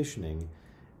through conditioning.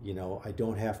 I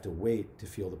don't have to wait to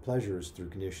feel the pleasures through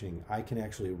conditioning. I can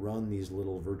actually run these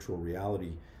little virtual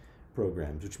reality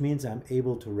programs, which means I'm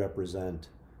able to represent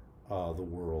the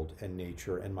world and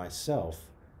nature and myself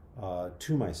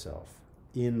to myself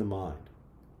in the mind.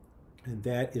 And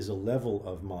that is a level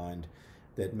of mind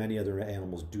that many other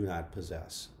animals do not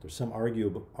possess. There's some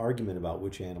argument about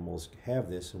which animals have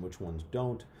this and which ones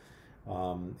don't.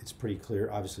 It's pretty clear.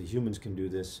 Obviously, humans can do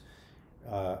this.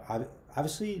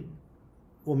 Obviously,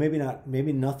 well, maybe not.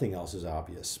 Maybe nothing else is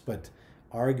obvious, but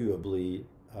arguably,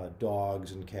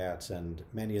 dogs and cats and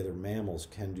many other mammals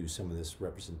can do some of this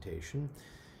representation.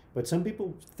 But some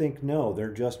people think no,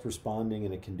 they're just responding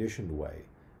in a conditioned way.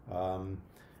 Um,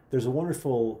 there's a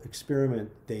wonderful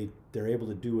experiment they're able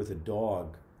to do with a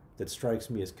dog that strikes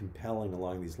me as compelling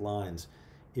along these lines.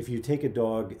 If you take a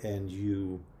dog and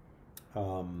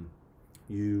um,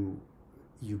 you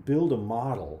you build a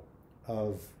model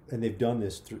of, and they've done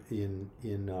this in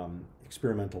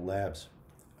experimental labs.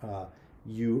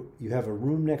 You have a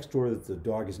room next door that the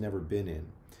dog has never been in,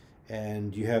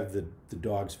 and you have the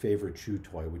dog's favorite chew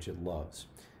toy, which it loves.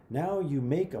 Now you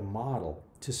make a model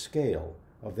to scale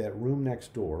of that room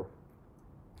next door,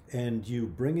 and you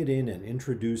bring it in and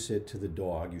introduce it to the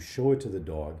dog. You show it to the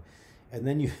dog, and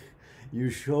then you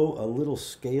show a little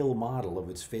scale model of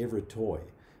its favorite toy.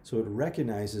 So it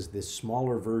recognizes this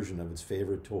smaller version of its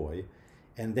favorite toy,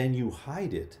 and then you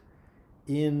hide it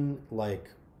in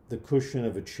like the cushion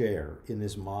of a chair in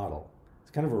this model. It's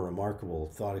kind of a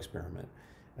remarkable thought experiment.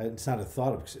 It's not a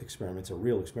thought experiment, it's a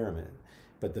real experiment.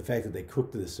 But the fact that they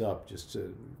cooked this up just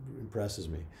impresses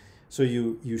me. So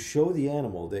you show the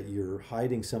animal that you're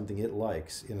hiding something it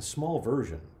likes in a small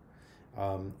version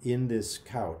in this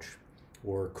couch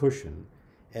or cushion,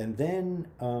 and then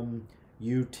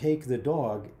you take the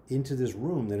dog into this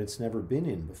room that it's never been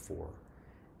in before,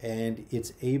 and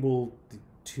it's able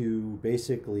to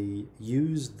basically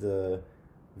use the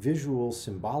visual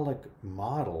symbolic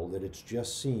model that it's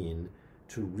just seen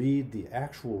to read the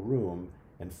actual room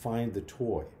and find the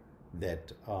toy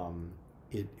that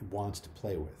it wants to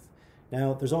play with.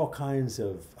 Now, there's all kinds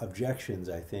of objections,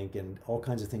 I think, and all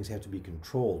kinds of things have to be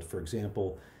controlled. For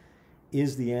example,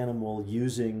 is the animal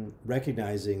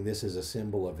recognizing this as a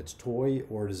symbol of its toy,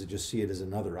 or does it just see it as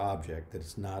another object that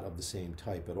it's not of the same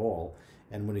type at all?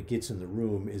 And when it gets in the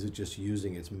room, is it just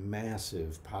using its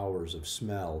massive powers of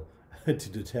smell to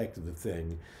detect the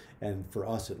thing? And for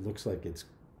us, it looks like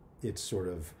it's sort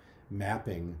of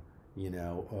mapping, a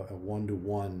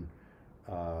one-to-one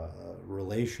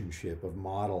relationship of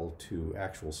model to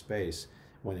actual space,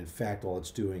 when in fact all it's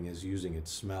doing is using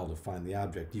its smell to find the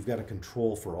object. You've got a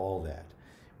control for all that.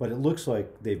 But it looks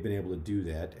like they've been able to do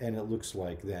that, and it looks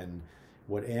like then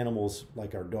what animals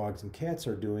like our dogs and cats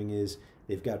are doing is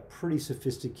they've got pretty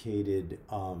sophisticated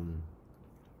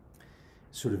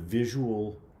sort of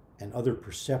visual and other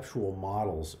perceptual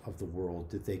models of the world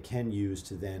that they can use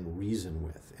to then reason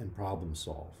with and problem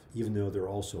solve, even though they're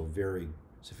also very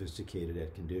sophisticated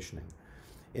at conditioning.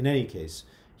 In any case,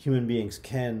 human beings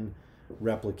can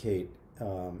replicate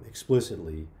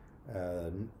explicitly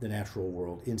the natural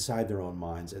world inside their own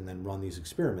minds and then run these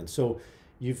experiments. So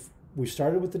we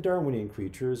started with the Darwinian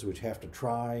creatures, which have to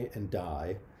try and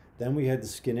die. Then we had the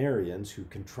Skinnerians, who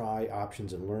can try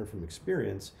options and learn from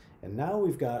experience. And now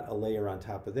we've got a layer on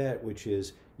top of that, which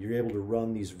is you're able to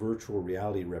run these virtual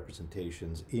reality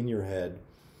representations in your head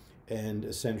and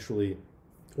essentially,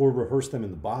 or rehearse them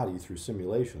in the body through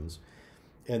simulations.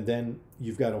 And then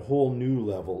you've got a whole new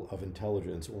level of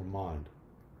intelligence or mind.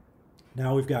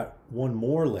 Now we've got one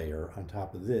more layer on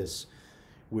top of this,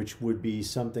 which would be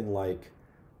something like,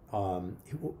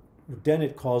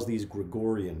 Dennett calls these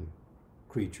Gregorian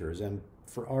creatures. And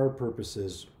for our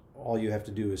purposes, all you have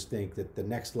to do is think that the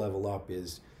next level up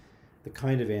is the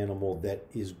kind of animal that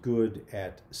is good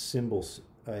at symbols,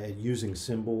 at using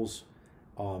symbols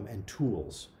and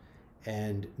tools.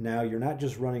 And now you're not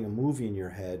just running a movie in your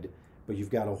head, but you've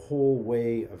got a whole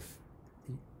way of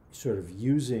sort of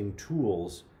using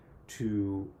tools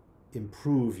to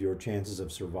improve your chances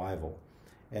of survival.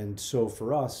 And so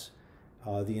for us,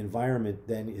 the environment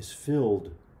then is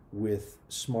filled with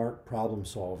smart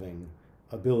problem-solving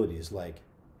abilities like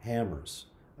hammers,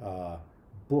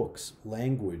 books.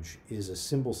 Language is a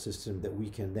symbol system that we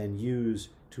can then use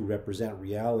to represent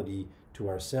reality to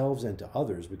ourselves and to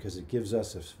others, because it gives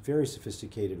us a very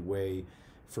sophisticated way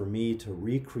for me to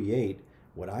recreate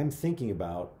what I'm thinking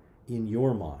about in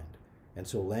your mind. And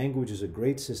so language is a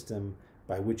great system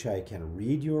by which I can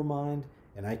read your mind,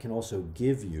 and I can also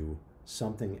give you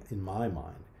something in my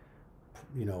mind.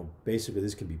 Basically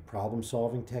this can be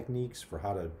problem-solving techniques for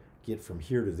how to get from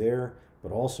here to there,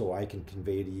 but also I can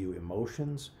convey to you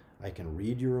emotions. I can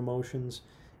read your emotions,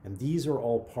 and these are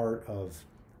all part of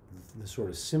the sort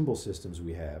of symbol systems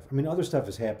we have. I mean, other stuff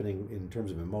is happening in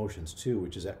terms of emotions too,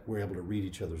 which is that we're able to read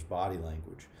each other's body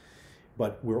language.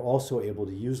 But we're also able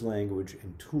to use language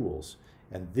and tools.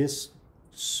 And this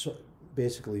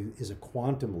basically is a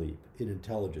quantum leap in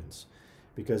intelligence,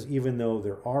 because even though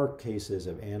there are cases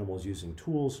of animals using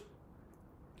tools,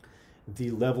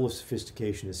 the level of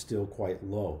sophistication is still quite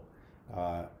low.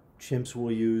 Chimps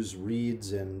will use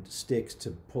reeds and sticks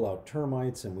to pull out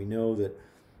termites, and we know that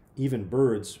even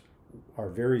birds are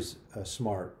very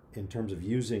smart in terms of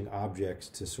using objects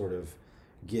to sort of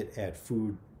get at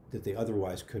food that they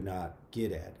otherwise could not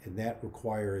get at. And that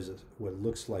requires what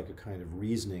looks like a kind of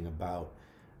reasoning about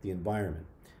the environment.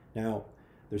 Now,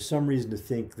 there's some reason to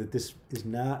think that this is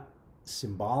not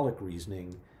symbolic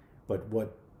reasoning, but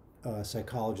what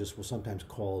psychologists will sometimes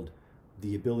call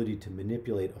the ability to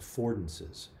manipulate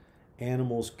affordances.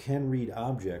 Animals can read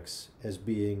objects as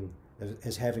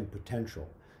having potential.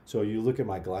 So you look at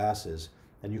my glasses,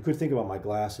 and you could think about my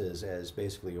glasses as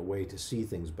basically a way to see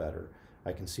things better.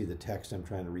 I can see the text I'm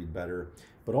trying to read better.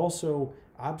 But also,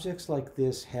 objects like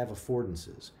this have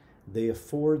affordances. They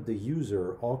afford the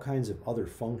user all kinds of other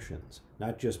functions,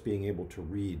 not just being able to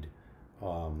read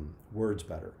words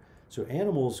better. So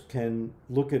animals can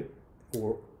look at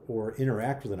or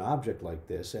interact with an object like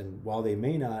this, and while they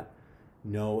may not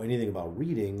know anything about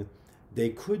reading, they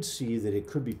could see that it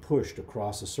could be pushed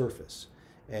across a surface,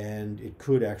 and it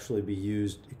could actually be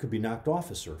used, it could be knocked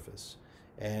off a surface,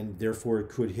 and therefore it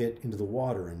could hit into the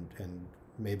water, and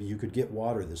maybe you could get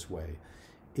water this way.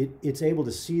 It's able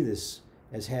to see this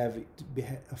as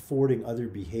affording other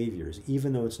behaviors,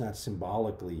 even though it's not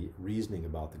symbolically reasoning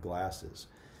about the glasses.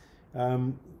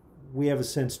 We have a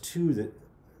sense too that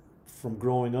from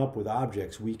growing up with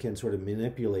objects, we can sort of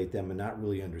manipulate them and not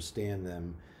really understand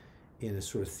them in a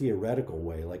sort of theoretical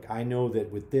way. Like, I know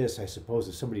that with this, I suppose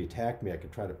if somebody attacked me, I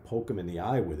could try to poke them in the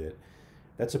eye with it.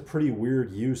 That's a pretty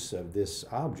weird use of this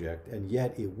object, and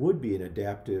yet it would be an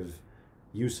adaptive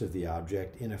use of the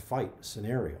object in a fight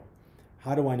scenario.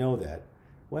 How do I know that?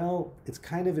 Well, it's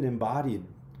kind of an embodied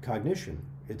cognition.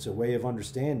 It's a way of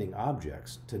understanding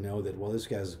objects to know that, well, this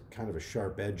guy's kind of a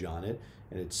sharp edge on it,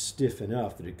 and it's stiff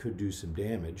enough that it could do some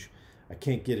damage. I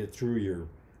can't get it through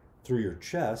your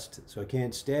chest, so I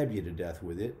can't stab you to death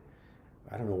with it.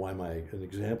 I don't know why my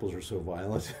examples are so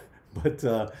violent, but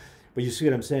you see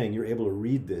what I'm saying? You're able to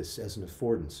read this as an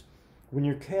affordance. When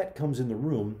your cat comes in the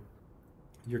room,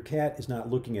 your cat is not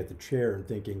looking at the chair and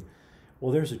thinking,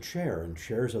 well, there's a chair, and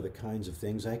chairs are the kinds of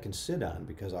things I can sit on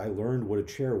because I learned what a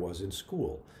chair was in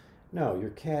school. No, your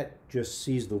cat just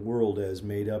sees the world as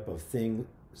made up of things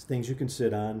you can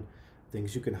sit on,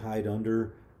 things you can hide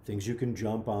under, things you can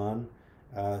jump on.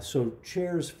 So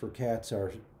chairs for cats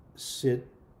are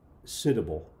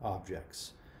sittable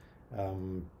objects.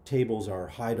 Tables are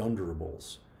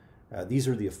hide-underables. These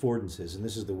are the affordances, and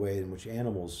this is the way in which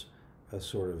animals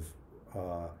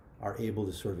are able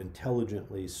to sort of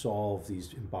intelligently solve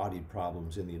these embodied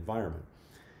problems in the environment.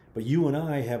 But you and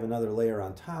I have another layer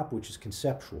on top, which is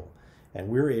conceptual. And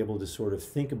we're able to sort of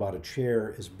think about a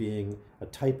chair as being a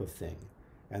type of thing,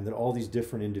 and that all these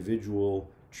different individual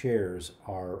chairs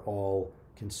are all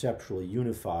conceptually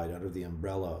unified under the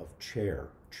umbrella of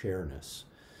chairness.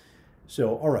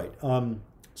 So, all right.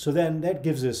 So then that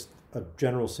gives us a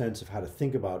general sense of how to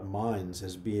think about minds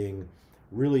as being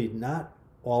really not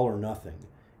all or nothing.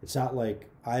 It's not like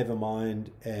I have a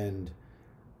mind and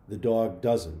the dog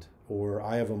doesn't, or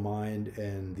I have a mind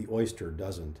and the oyster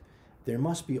doesn't. There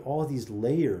must be all these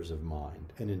layers of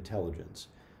mind and intelligence.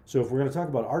 So if we're going to talk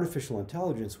about artificial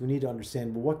intelligence, we need to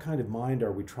understand, well, what kind of mind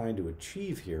are we trying to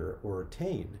achieve here or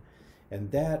attain?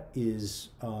 And that is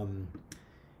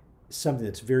something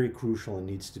that's very crucial and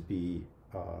needs to be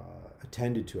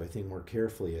attended to, I think, more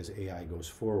carefully as AI goes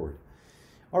forward.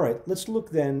 All right, let's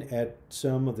look then at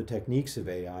some of the techniques of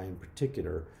AI in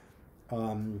particular.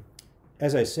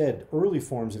 As I said, early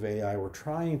forms of AI were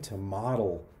trying to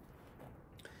model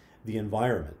the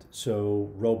environment.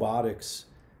 So robotics,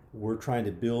 we're trying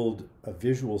to build a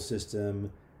visual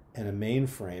system and a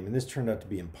mainframe, and this turned out to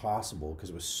be impossible because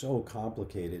it was so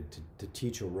complicated to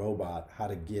teach a robot how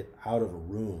to get out of a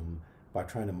room by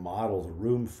trying to model the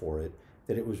room for it,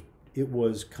 that it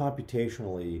was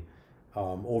computationally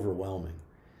overwhelming.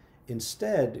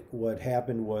 Instead, what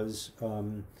happened was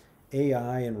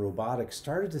AI and robotics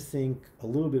started to think a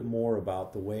little bit more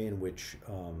about the way in which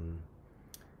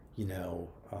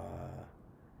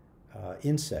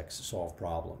insects solve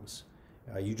problems.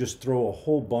 You just throw a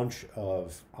whole bunch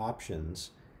of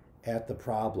options at the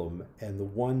problem, and the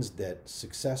ones that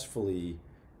successfully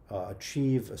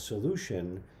achieve a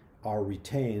solution are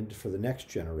retained for the next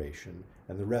generation,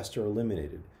 and the rest are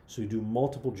eliminated. So you do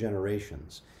multiple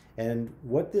generations. And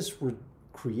what this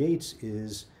creates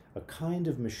is a kind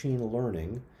of machine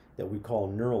learning that we call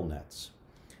neural nets.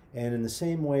 And in the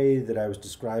same way that I was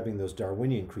describing those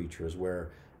Darwinian creatures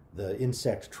where the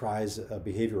insect tries a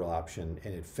behavioral option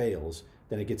and it fails,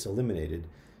 then it gets eliminated,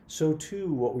 so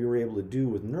too what we were able to do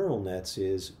with neural nets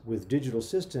is with digital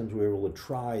systems we were able to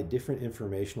try different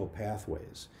informational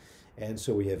pathways. And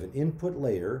so we have an input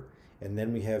layer, and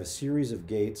then we have a series of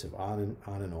gates of on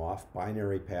and off,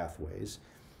 binary pathways,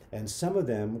 and some of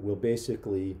them will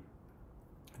basically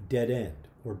dead end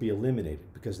or be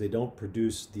eliminated because they don't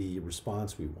produce the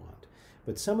response we want.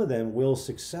 But some of them will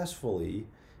successfully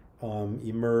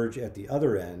emerge at the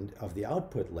other end of the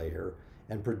output layer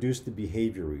and produce the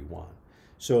behavior we want.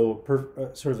 So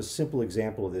sort of a simple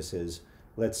example of this is,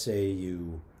 let's say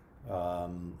you, I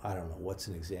don't know, what's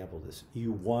an example of this?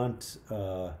 You want,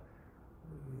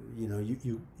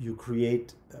 you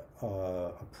create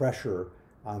a pressure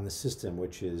on the system,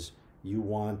 which is you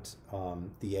want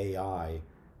the AI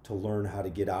to learn how to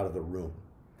get out of the room.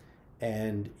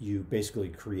 And you basically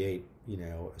create,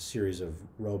 a series of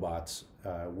robots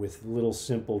with little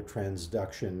simple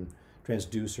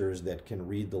transducers that can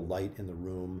read the light in the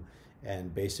room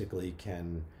and basically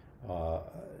can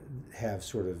have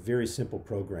sort of very simple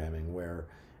programming where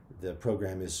the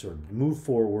program is sort of move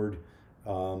forward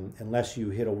unless you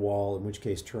hit a wall, in which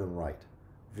case turn right.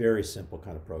 Very simple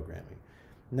kind of programming.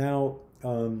 Now,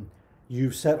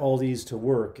 you set all these to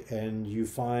work and you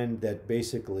find that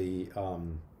basically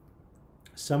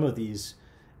some of these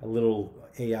little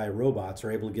AI robots are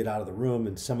able to get out of the room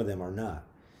and some of them are not.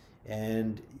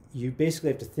 And you basically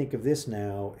have to think of this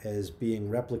now as being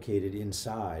replicated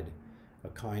inside a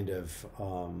kind of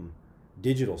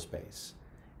digital space.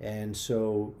 And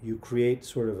so you create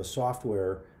sort of a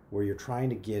software where you're trying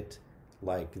to get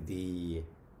like an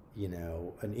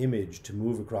image to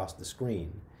move across the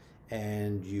screen.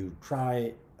 And you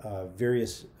try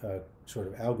various sort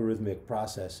of algorithmic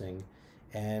processing,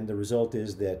 and the result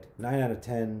is that 9 out of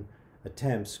 10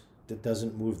 attempts that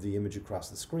doesn't move the image across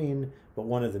the screen, but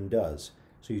one of them does.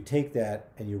 So you take that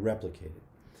and you replicate it.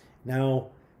 Now,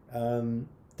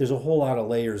 there's a whole lot of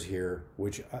layers here,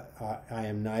 which I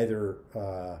am neither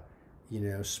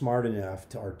smart enough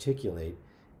to articulate,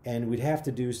 and we'd have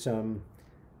to do some,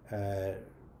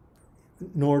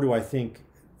 nor do I think,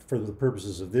 for the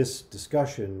purposes of this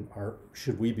discussion,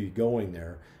 should we be going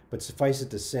there, but suffice it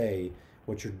to say,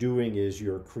 what you're doing is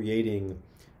you're creating,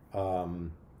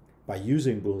 by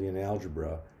using Boolean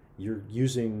algebra, you're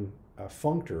using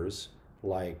functors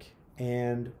like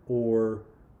and, or,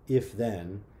 if,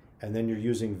 then, and then you're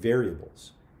using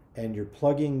variables. And you're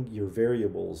plugging your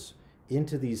variables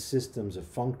into these systems of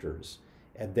functors,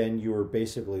 and then you're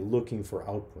basically looking for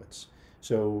outputs.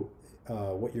 So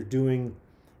what you're doing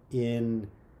in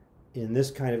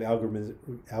this kind of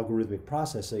algorithmic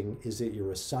processing is that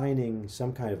you're assigning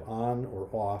some kind of on or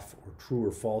off or true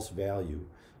or false value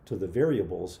to the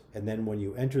variables, and then when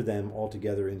you enter them all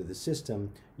together into the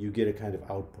system, you get a kind of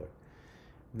output.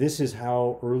 This is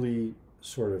how early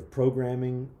sort of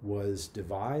programming was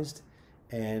devised,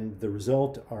 and the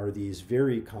result are these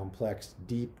very complex,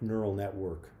 deep neural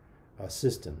network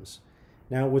systems.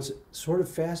 Now, what's sort of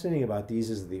fascinating about these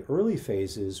is the early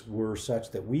phases were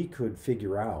such that we could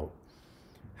figure out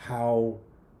how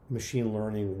machine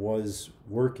learning was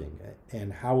working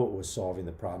and how it was solving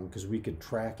the problem because we could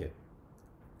track it.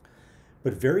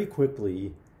 But very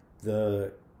quickly,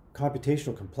 the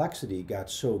computational complexity got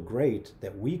so great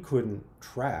that we couldn't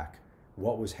track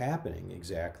what was happening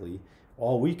exactly.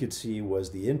 All we could see was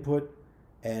the input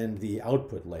and the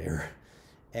output layer.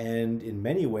 And in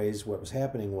many ways, what was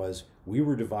happening was we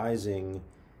were devising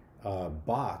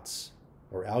bots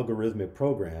or algorithmic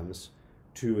programs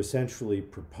to essentially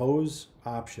propose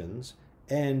options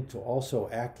and to also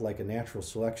act like a natural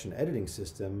selection editing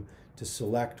system to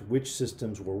select which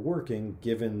systems were working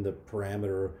given the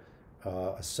parameter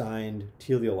assigned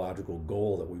teleological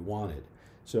goal that we wanted.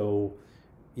 So,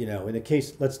 in a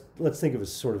case, let's think of a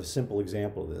sort of a simple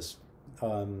example of this.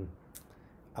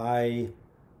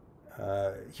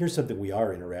 Here's something we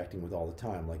are interacting with all the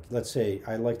time. Like, let's say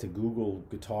I like to Google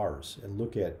guitars and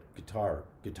look at guitar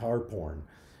porn.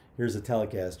 Here's a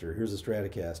Telecaster, here's a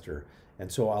Stratocaster.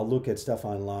 And so I'll look at stuff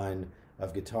online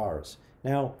of guitars.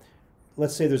 Now,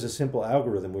 let's say there's a simple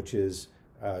algorithm, which is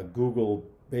Google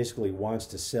basically wants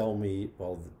to sell me,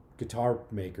 well, the guitar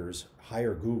makers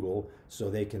hire Google so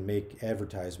they can make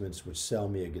advertisements which sell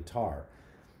me a guitar.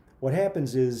 What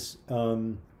happens is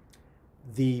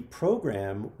the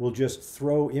program will just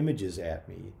throw images at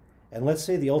me. And let's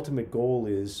say the ultimate goal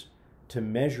is to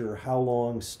measure how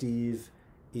long Steve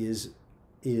is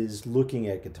looking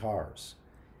at guitars.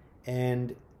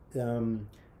 And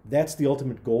that's the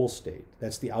ultimate goal state.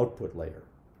 That's the output layer.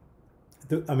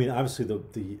 Obviously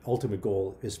the ultimate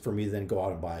goal is for me to then go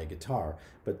out and buy a guitar.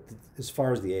 But as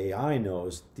far as the AI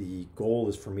knows, the goal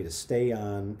is for me to stay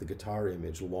on the guitar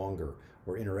image longer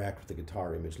or interact with the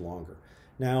guitar image longer.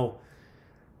 Now,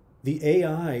 the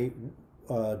AI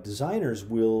designers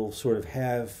will sort of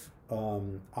have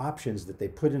options that they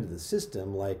put into the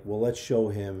system, like, well, let's show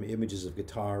him images of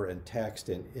guitar and text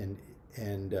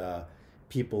and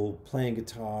people playing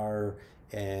guitar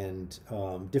and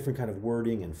different kind of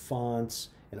wording and fonts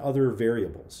and other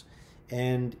variables.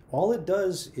 And all it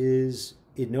does is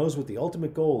it knows what the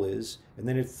ultimate goal is, and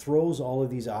then it throws all of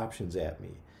these options at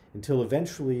me until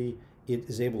eventually it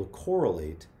is able to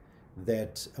correlate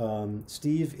that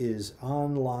Steve is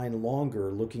online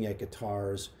longer looking at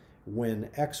guitars when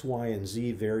X, Y, and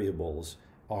Z variables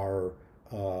are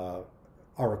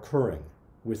occurring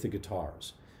with the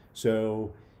guitars.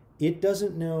 So it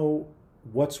doesn't know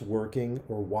what's working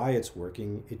or why it's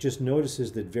working. It just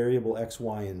notices that variable X,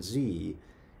 Y, and Z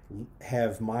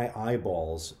have my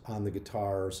eyeballs on the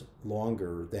guitars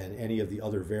longer than any of the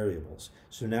other variables.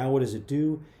 So now what does it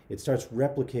do? It starts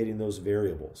replicating those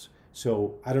variables.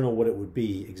 So I don't know what it would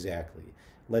be exactly.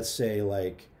 Let's say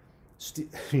like,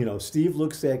 Steve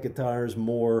looks at guitars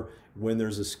more when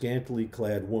there's a scantily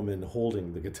clad woman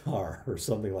holding the guitar or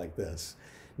something like this.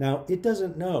 Now, it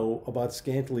doesn't know about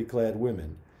scantily clad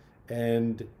women.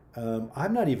 And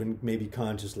I'm not even maybe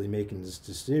consciously making this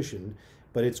decision,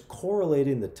 but it's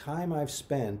correlating the time I've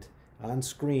spent on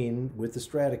screen with the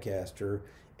Stratocaster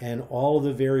and all of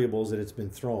the variables that it's been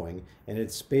throwing, and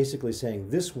it's basically saying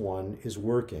this one is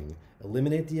working.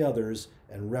 Eliminate the others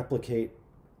and replicate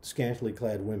scantily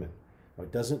clad women.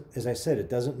 It doesn't, as I said,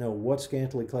 it doesn't know what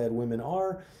scantily clad women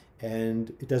are, and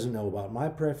it doesn't know about my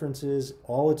preferences.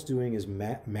 All it's doing is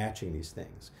matching these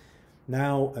things.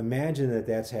 Now imagine that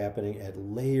that's happening at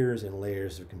layers and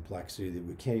layers of complexity that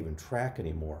we can't even track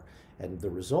anymore. And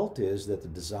the result is that the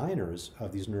designers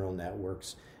of these neural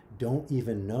networks don't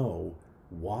even know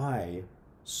why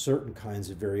certain kinds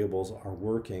of variables are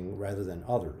working rather than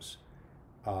others.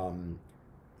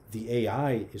 The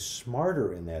AI is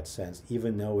smarter in that sense,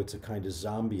 even though it's a kind of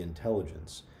zombie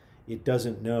intelligence. It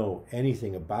doesn't know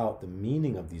anything about the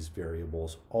meaning of these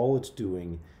variables. All it's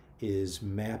doing is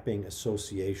mapping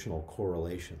associational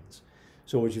correlations.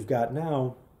 So what you've got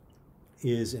now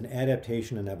is an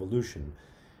adaptation and evolution,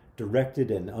 directed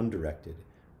and undirected.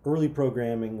 Early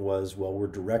programming was, well, we're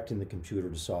directing the computer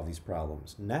to solve these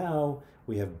problems. Now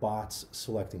we have bots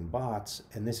selecting bots,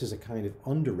 and this is a kind of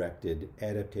undirected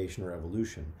adaptation or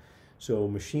evolution. So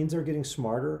machines are getting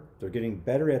smarter, they're getting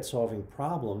better at solving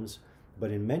problems,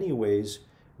 but in many ways,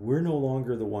 we're no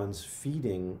longer the ones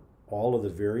feeding all of the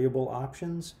variable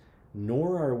options,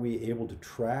 nor are we able to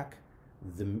track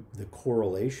the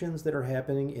correlations that are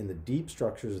happening in the deep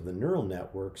structures of the neural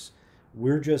networks.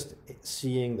 We're just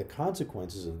seeing the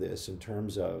consequences of this in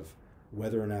terms of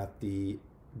whether or not the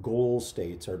goal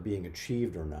states are being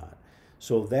achieved or not.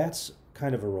 So that's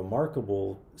kind of a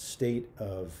remarkable state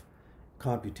of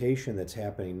computation that's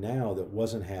happening now that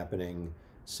wasn't happening,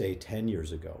 say, 10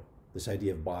 years ago. This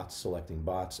idea of bots selecting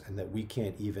bots, and that we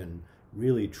can't even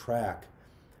really track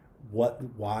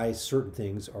why certain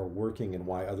things are working and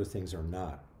why other things are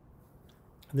not.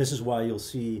 And this is why you'll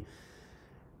see,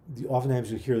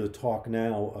 oftentimes you hear the talk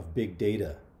now of big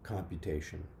data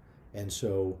computation. And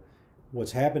so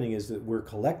what's happening is that we're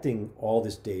collecting all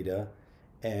this data,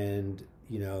 and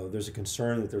there's a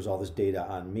concern that there's all this data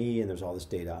on me and there's all this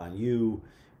data on you,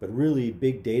 but really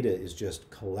big data is just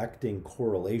collecting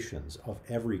correlations of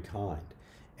every kind.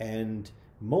 And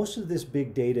most of this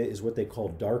big data is what they call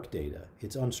dark data.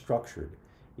 It's unstructured.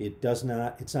 It's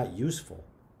not useful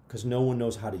because no one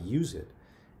knows how to use it.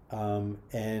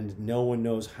 And no one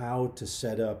knows how to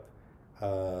set up,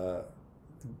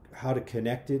 how to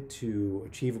connect it to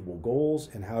achievable goals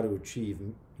and how to achieve,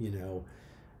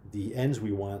 the ends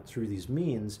we want through these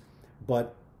means.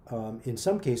 But in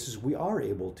some cases, we are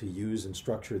able to use and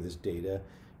structure this data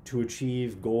to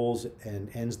achieve goals and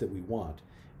ends that we want.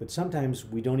 But sometimes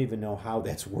we don't even know how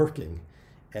that's working,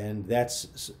 and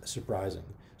that's surprising.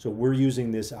 So we're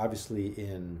using this obviously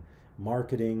in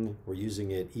marketing, we're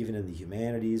using it even in the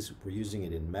humanities, we're using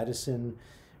it in medicine.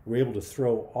 We're able to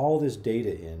throw all this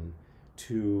data in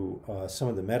to some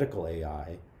of the medical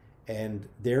AI, and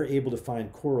they're able to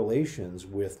find correlations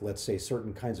with, let's say,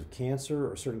 certain kinds of cancer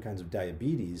or certain kinds of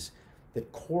diabetes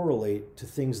that correlate to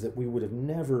things that we would have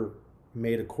never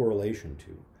made a correlation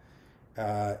to.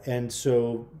 And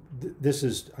so this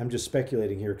is, I'm just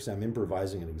speculating here because I'm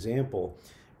improvising an example,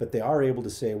 but they are able to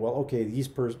say, well, okay,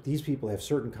 these people have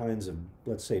certain kinds of,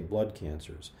 let's say, blood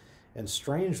cancers. And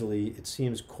strangely, it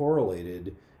seems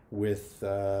correlated with,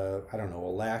 I don't know,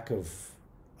 a lack of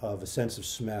a sense of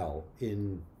smell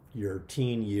in your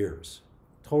teen years.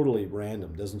 Totally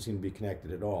random, doesn't seem to be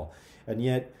connected at all. And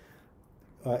yet,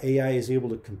 AI is able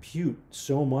to compute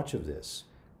so much of this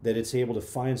that it's able to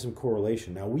find some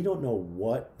correlation. Now, we don't know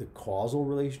what the causal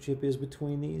relationship is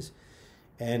between these,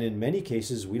 And in many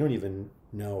cases, we don't even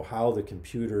know how the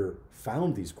computer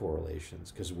found these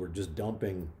correlations because we're just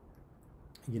dumping,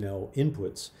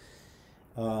 inputs.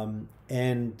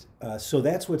 So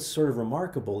that's what's sort of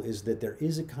remarkable, is that there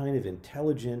is a kind of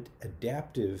intelligent,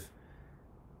 adaptive,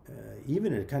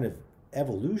 even a kind of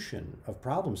evolution of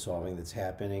problem solving that's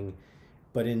happening.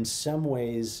 But in some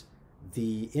ways,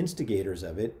 the instigators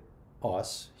of it,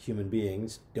 us, human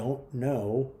beings, don't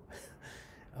know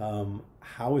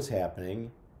how it's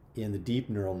happening in the deep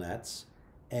neural nets.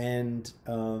 And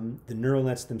the neural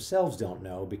nets themselves don't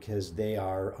know because they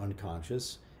are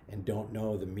unconscious and don't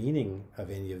know the meaning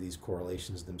of any of these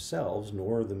correlations themselves,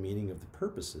 nor the meaning of the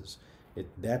purposes.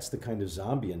 That's the kind of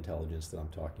zombie intelligence that I'm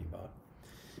talking about.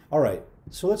 All right,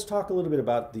 so let's talk a little bit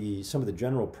about some of the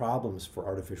general problems for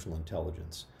artificial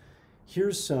intelligence.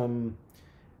 Here's some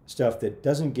stuff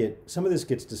that some of this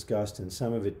gets discussed and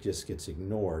some of it just gets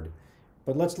ignored.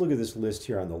 But let's look at this list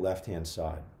here on the left-hand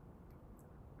side.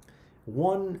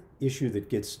 One issue that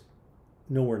gets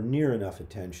nowhere near enough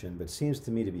attention, but seems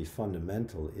to me to be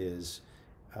fundamental, is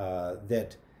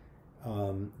that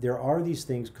there are these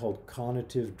things called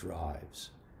cognitive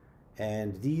drives.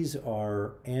 And these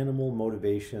are animal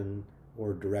motivation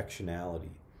or directionality.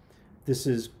 This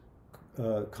is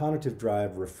cognitive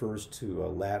drive refers to a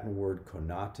Latin word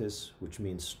conatus, which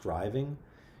means striving.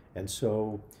 And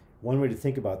so one way to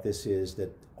think about this is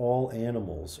that all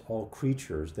animals, all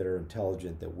creatures that are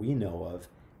intelligent that we know of,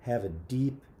 have a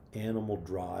deep animal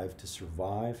drive to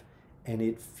survive, and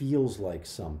it feels like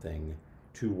something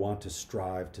to want to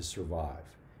strive to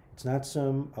survive. It's not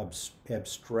some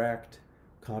abstract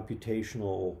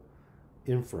computational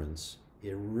inference.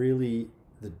 It really,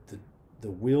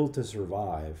 the will to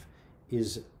survive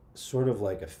is sort of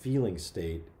like a feeling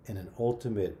state and an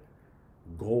ultimate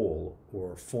goal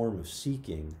or form of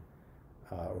seeking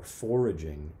or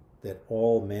foraging that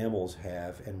all mammals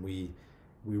have, and we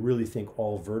really think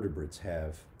all vertebrates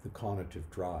have the cognitive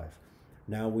drive.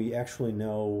 Now, we actually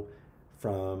know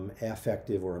from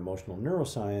affective or emotional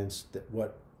neuroscience that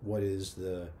what is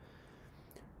the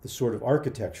sort of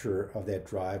architecture of that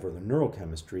drive, or the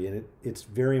neurochemistry, and it's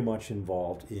very much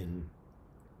involved in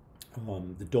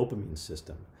the dopamine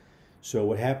system. So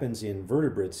what happens in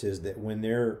vertebrates is that when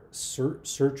they're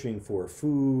searching for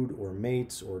food or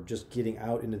mates or just getting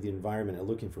out into the environment and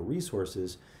looking for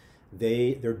resources,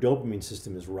 their dopamine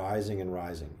system is rising and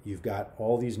rising. You've got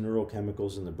all these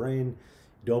neurochemicals in the brain.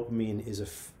 Dopamine is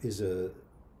a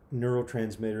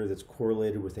neurotransmitter that's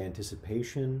correlated with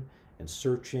anticipation and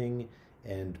searching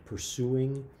and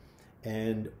pursuing,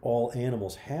 and all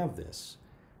animals have this.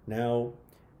 Now,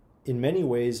 in many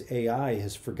ways, AI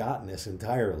has forgotten this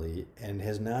entirely and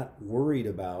has not worried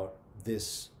about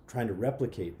this, trying to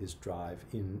replicate this drive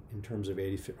in terms of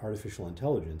artificial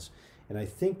intelligence. And I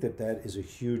think that is a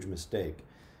huge mistake.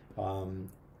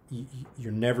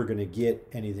 You're never going to get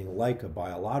anything like a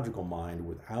biological mind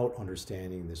without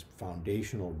understanding this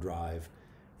foundational drive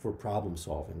for problem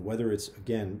solving, whether it's,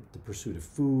 again, the pursuit of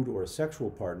food or a sexual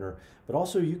partner, but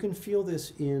also you can feel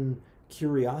this in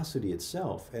curiosity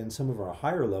itself and some of our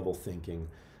higher level thinking.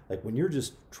 Like when you're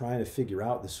just trying to figure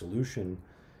out the solution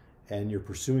and you're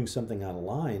pursuing something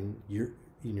online, you're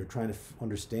trying to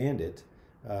understand it.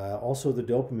 Also, the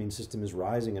dopamine system is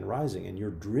rising and rising, and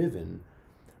you're driven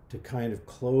to kind of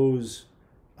close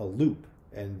a loop.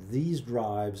 And these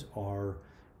drives are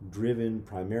driven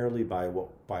primarily by what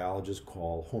biologists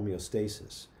call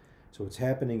homeostasis. So what's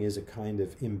happening is a kind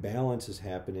of imbalance is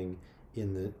happening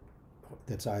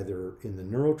that's either in the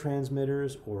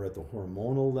neurotransmitters or at the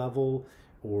hormonal level,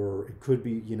 or it could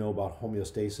be, about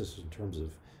homeostasis in terms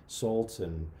of salts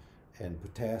and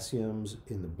potassiums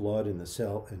in the blood, in the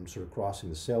cell, and sort of crossing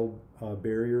the cell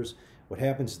barriers. What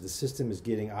happens is the system is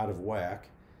getting out of whack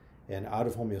and out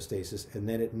of homeostasis, and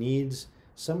then it needs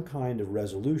some kind of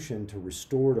resolution to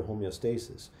restore to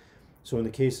homeostasis. So in the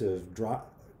case of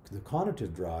the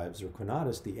cognitive drives, or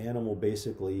conatus, the animal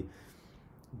basically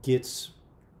gets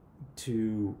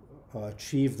to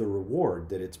achieve the reward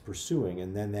that it's pursuing,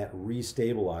 and then that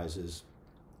restabilizes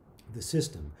the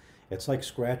system. It's like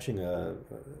scratching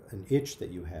an itch that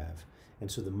you have. And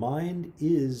so the mind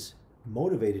is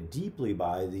motivated deeply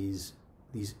by these,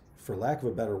 for lack of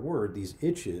a better word, these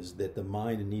itches that the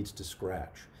mind needs to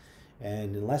scratch.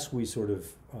 And unless we sort of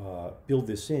build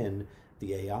this in,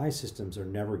 the AI systems are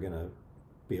never going to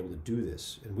be able to do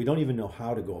this. And we don't even know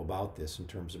how to go about this in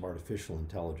terms of artificial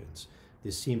intelligence.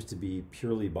 This seems to be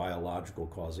purely biological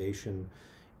causation.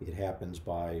 It happens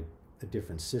by a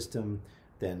different system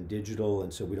than digital,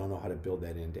 and so we don't know how to build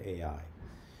that into AI.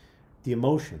 The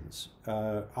emotions.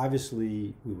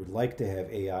 Obviously, we would like to have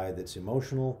AI that's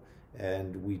emotional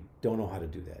and we don't know how to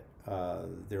do that.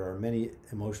 There are many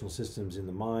emotional systems in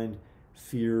the mind: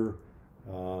 fear,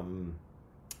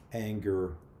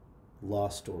 anger,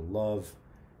 lust, or love.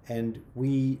 And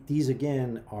these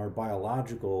again are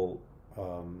biological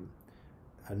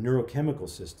neurochemical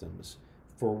systems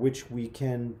for which we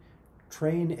can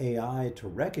train AI to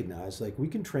recognize. Like, we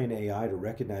can train AI to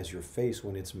recognize your face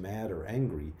when it's mad or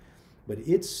angry, but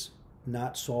it's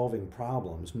not solving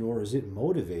problems, nor is it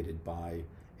motivated by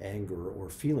anger or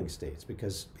feeling states,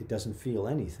 because it doesn't feel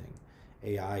anything.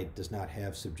 AI does not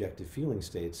have subjective feeling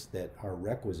states that are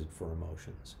requisite for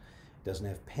emotions. It doesn't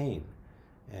have pain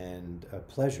and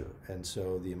pleasure. And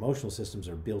so the emotional systems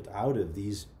are built out of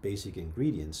these basic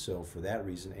ingredients. So for that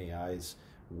reason, AI is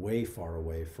way far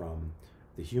away from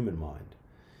the human mind.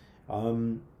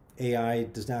 AI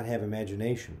does not have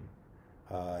imagination.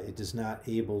 It is not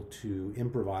able to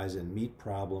improvise and meet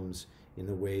problems in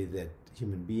the way that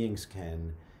human beings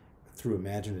can through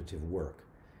imaginative work.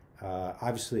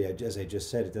 Obviously, as I just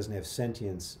said, it doesn't have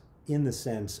sentience in the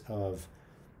sense of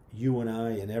you and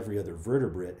I and every other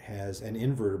vertebrate has, and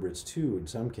invertebrates too in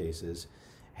some cases,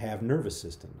 have nervous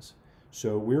systems.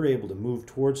 So we're able to move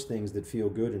towards things that feel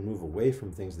good and move away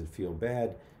from things that feel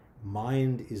bad.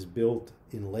 Mind is built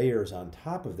in layers on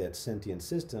top of that sentient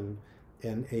system,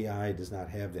 and AI does not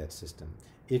have that system.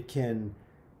 It can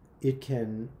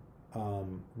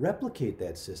replicate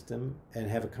that system and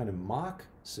have a kind of mock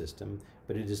system,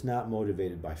 but it is not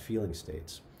motivated by feeling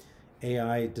states.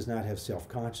 AI does not have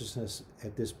self-consciousness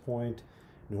at this point,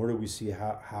 nor do we see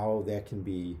how that can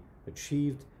be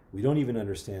achieved. We don't even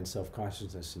understand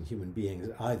self-consciousness in human beings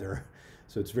either,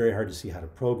 so it's very hard to see how to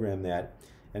program that.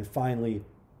 And finally,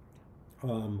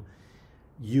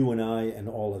 you and I and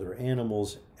all other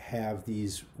animals have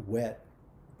these wet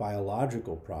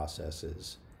biological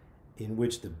processes in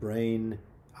which the brain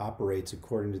operates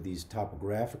according to these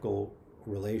topographical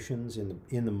relations in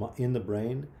the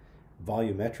brain,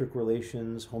 volumetric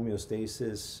relations,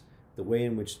 homeostasis, the way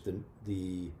in which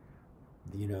the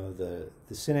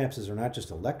synapses are not just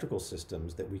electrical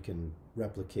systems that we can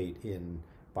replicate in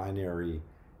binary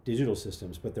digital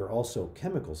systems, but they're also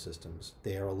chemical systems.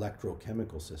 They are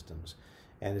electrochemical systems.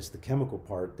 And it's the chemical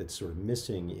part that's sort of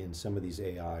missing in some of these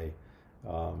AI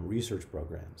research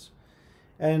programs.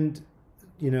 And,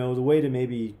 the way to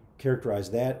maybe characterize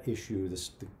that issue,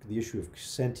 the issue of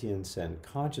sentience and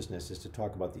consciousness, is to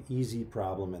talk about the easy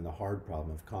problem and the hard problem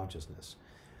of consciousness.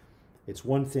 It's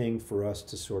one thing for us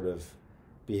to sort of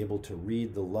be able to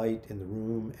read the light in the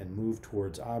room and move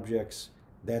towards objects.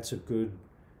 That's a good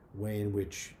way in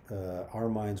which our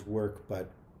minds work, but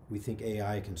we think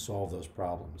AI can solve those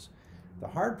problems. The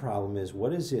hard problem is,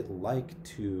 what is it like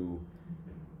to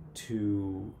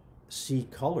see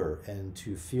color and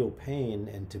to feel pain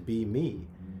and to be me?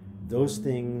 Those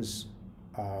things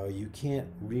you can't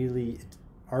really,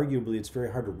 arguably it's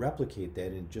very hard to replicate that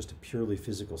in just a purely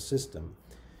physical system,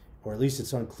 or at least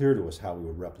it's unclear to us how we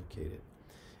would replicate it.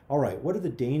 All right, what are the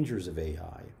dangers of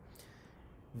AI?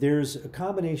 There's a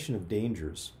combination of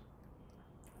dangers.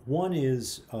 One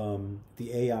is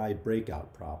the AI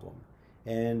breakout problem.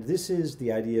 And this is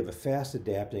the idea of a fast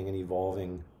adapting and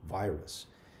evolving virus.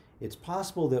 It's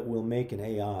possible that we'll make an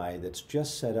AI that's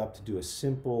just set up to do a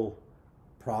simple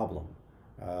problem.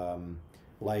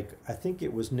 Like, I think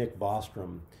it was Nick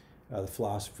Bostrom, the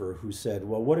philosopher, who said,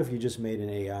 well, what if you just made an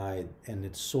AI and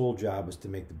its sole job was to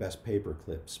make the best paper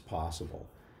clips possible?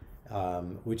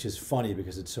 Which is funny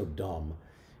because it's so dumb.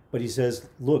 But he says,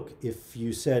 look, if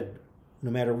you said, no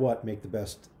matter what, make the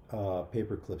best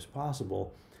paper clips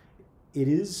possible, it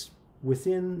is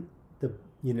within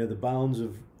the bounds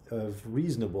of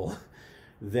reasonable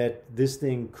that this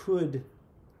thing could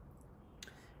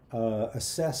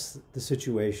assess the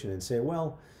situation and say,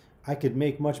 well, I could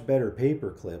make much better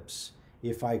paper clips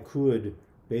if I could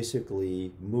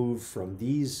basically move from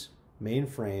these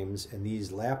mainframes and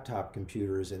these laptop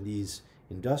computers and these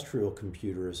industrial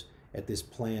computers at this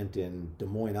plant in Des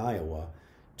Moines, Iowa,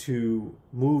 to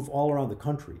move all around the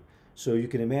country. So you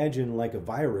can imagine, like a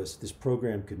virus, this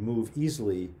program could move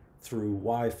easily through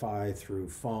Wi-Fi, through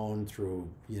phone, through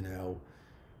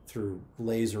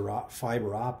laser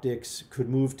fiber optics, could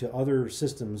move to other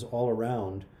systems all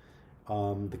around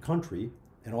the country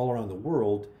and all around the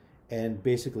world, and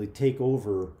basically take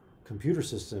over computer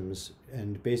systems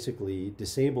and basically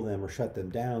disable them or shut them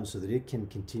down so that it can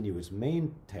continue its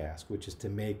main task, which is to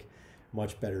make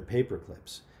much better paper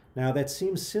clips. Now, that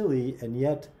seems silly, and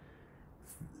yet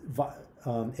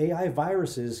AI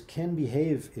viruses can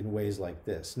behave in ways like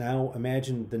this. Now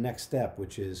imagine the next step,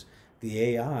 which is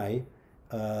the AI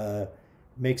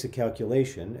makes a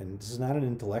calculation, and this is not an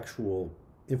intellectual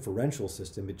inferential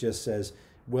system. It just says,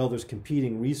 well, there's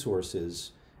competing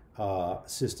resources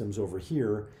systems over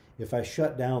here. If I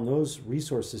shut down those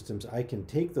resource systems, I can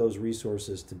take those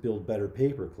resources to build better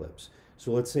paper clips.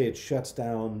 So let's say it shuts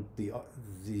down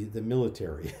the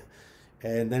military,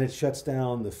 and then it shuts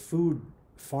down the food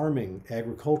farming,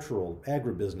 agricultural,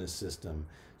 agribusiness system,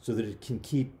 so that it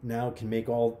can make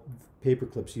all paper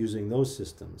clips using those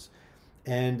systems.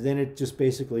 And then it just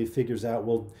basically figures out,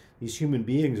 well, these human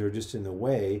beings are just in the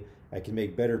way. I can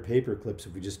make better paper clips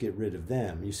if we just get rid of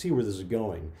them. You see where this is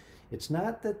going. It's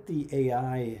not that the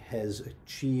AI has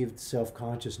achieved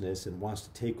self-consciousness and wants to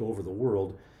take over the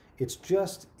world. It's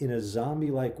just in a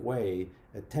zombie-like way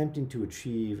attempting to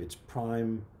achieve its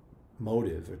prime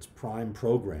motive, its prime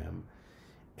program,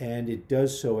 and it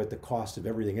does so at the cost of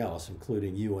everything else,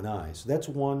 including you and I. So that's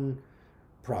one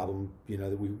problem,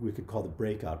 that we could call the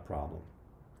breakout problem.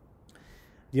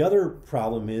 The other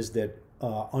problem is that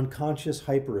unconscious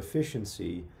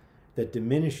hyper-efficiency that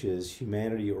diminishes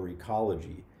humanity or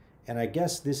ecology. And I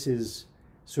guess this is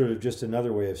sort of just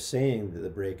another way of saying the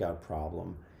breakout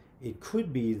problem. It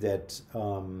could be that,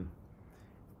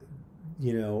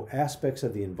 aspects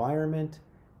of the environment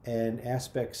and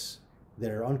aspects that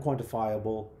are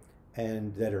unquantifiable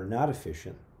and that are not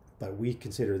efficient, but we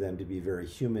consider them to be very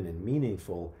human and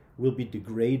meaningful, will be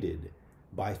degraded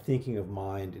by thinking of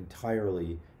mind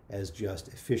entirely as just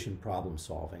efficient problem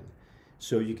solving.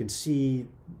 So you can see,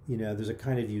 there's a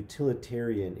kind of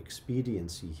utilitarian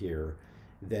expediency here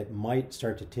that might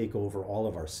start to take over all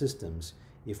of our systems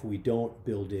if we don't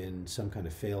build in some kind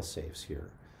of fail-safes here.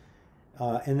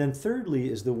 And then thirdly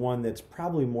is the one that's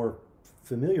probably more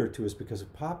familiar to us because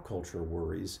of pop culture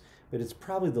worries, but it's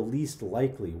probably the least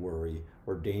likely worry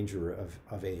or danger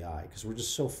of AI, because we're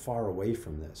just so far away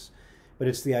from this. But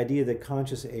it's the idea that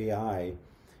conscious AI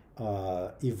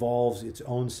evolves its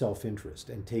own self-interest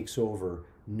and takes over,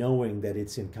 knowing that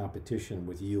it's in competition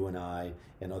with you and I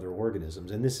and other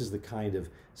organisms. And this is the kind of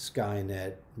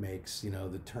Skynet makes,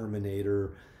 the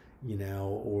Terminator,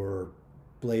 or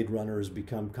Blade Runners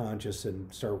become conscious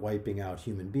and start wiping out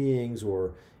human beings,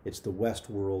 or it's the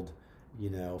Westworld,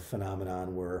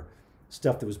 phenomenon where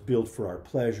stuff that was built for our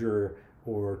pleasure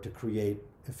or to create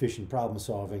efficient problem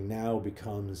solving now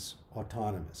becomes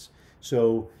autonomous.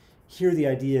 So here the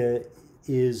idea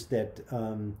is that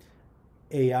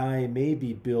AI may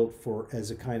be built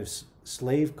as a kind of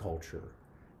slave culture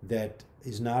that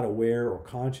is not aware or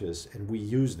conscious, and we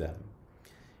use them.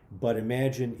 But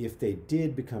imagine if they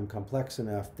did become complex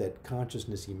enough that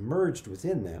consciousness emerged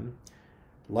within them,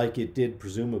 like it did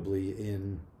presumably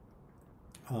in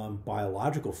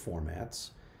biological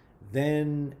formats,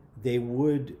 then they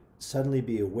would suddenly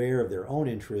be aware of their own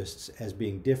interests as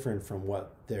being different from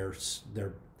what their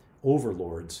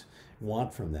overlords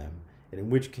want from them, and in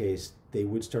which case they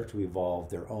would start to evolve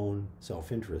their own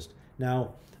self-interest.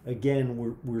 Now,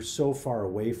 again, we're so far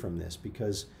away from this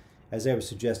because, as I was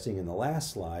suggesting in the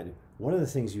last slide, one of the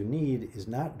things you need is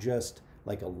not just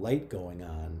like a light going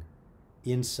on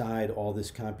inside all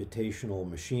this computational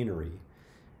machinery,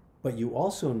 but you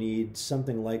also need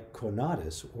something like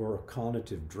conatus, or a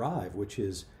cognitive drive, which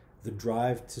is the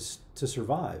drive to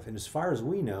survive. And as far as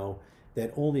we know,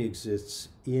 that only exists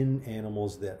in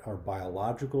animals that are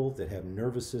biological, that have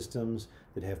nervous systems,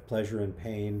 that have pleasure and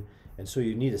pain. And so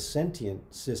you need a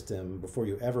sentient system before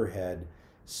you ever had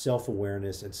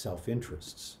self-awareness and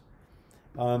self-interests.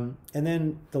 And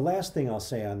then the last thing I'll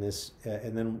say on this,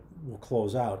 and then we'll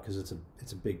close out because it's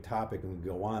a big topic and we can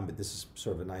go on, but this is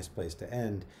sort of a nice place to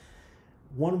end.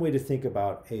 One way to think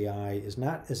about AI is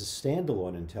not as a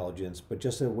standalone intelligence, but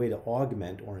just a way to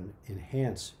augment or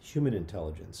enhance human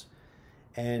intelligence.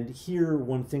 And here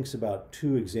one thinks about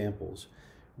two examples.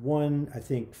 One, I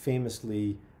think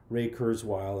famously, Ray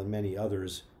Kurzweil and many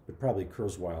others, but probably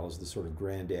Kurzweil is the sort of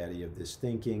granddaddy of this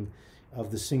thinking,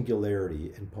 of the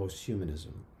singularity and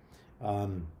posthumanism.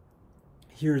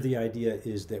 Here the idea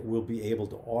is that we'll be able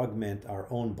to augment our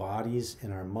own bodies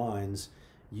and our minds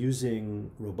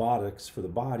using robotics for the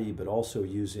body, but also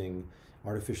using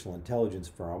artificial intelligence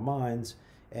for our minds.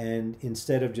 And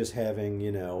instead of just having,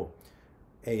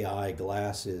 AI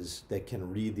glasses that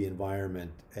can read the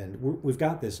environment, and we've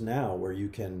got this now where you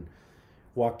can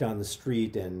walk down the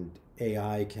street and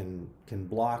AI can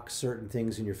block certain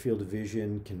things in your field of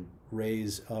vision, can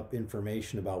raise up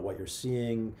information about what you're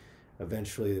seeing.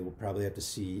 Eventually we'll probably have to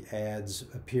see ads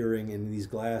appearing in these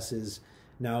glasses.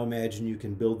 Now imagine you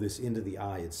can build this into the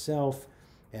eye itself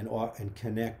and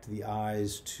connect the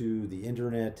eyes to the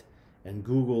internet and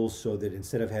Google, so that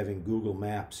instead of having Google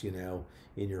Maps,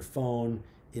 in your phone,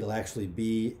 it'll actually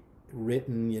be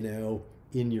written,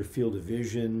 in your field of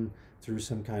vision through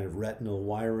some kind of retinal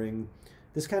wiring.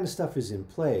 this kind of stuff is in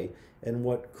play. And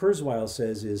what Kurzweil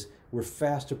says is we're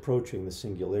fast approaching the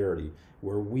singularity,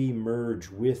 where we merge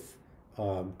with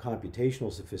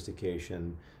computational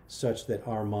sophistication such that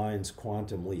our minds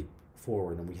quantum leap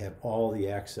forward, and we have all the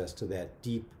access to that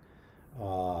deep,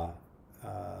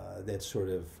 that sort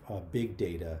of big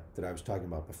data that I was talking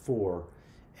about before.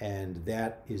 And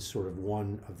that is sort of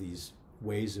one of these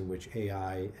ways in which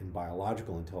AI and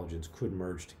biological intelligence could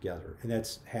merge together. And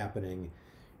that's happening.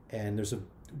 And there's a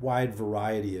wide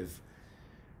variety of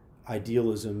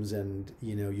idealisms and,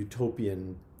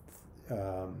 utopian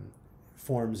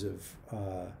forms of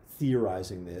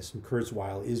theorizing this. And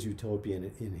Kurzweil is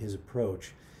utopian in his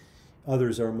approach.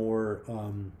 Others are more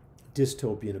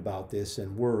dystopian about this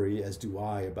and worry, as do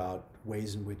I, about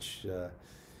ways in which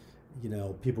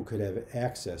people could have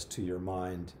access to your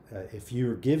mind. If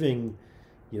you're giving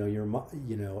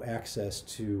your access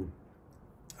to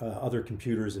other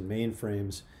computers and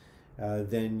mainframes,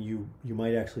 then you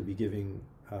might actually be giving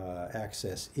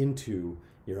access into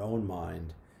your own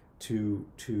mind to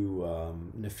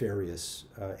nefarious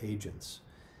agents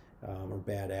or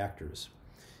bad actors.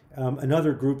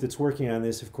 Another group that's working on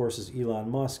this, of course, is Elon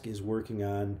Musk is working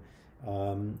on.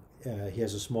 He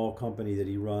has a small company that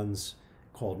he runs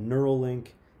called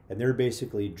Neuralink, and they're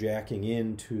basically jacking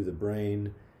into the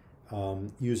brain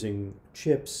using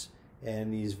chips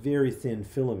and these very thin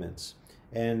filaments.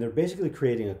 And they're basically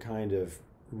creating a kind of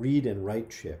read and write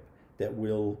chip that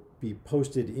will be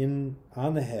posted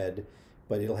on the head,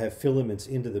 but it'll have filaments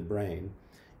into the brain.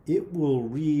 It will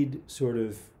read sort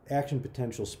of action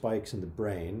potential spikes in the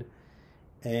brain,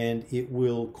 and it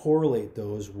will correlate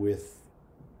those with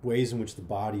ways in which the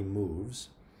body moves.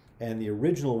 And the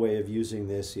original way of using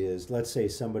this is, let's say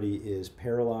somebody is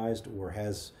paralyzed or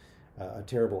has a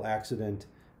terrible accident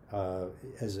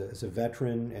as a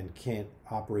veteran and can't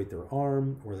operate their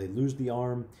arm, or they lose the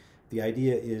arm. The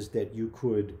idea is that you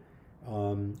could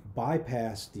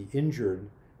bypass the injured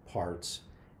parts,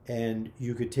 and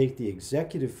you could take the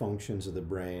executive functions of the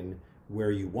brain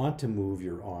where you want to move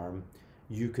your arm.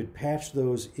 You could patch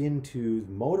those into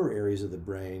motor areas of the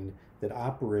brain that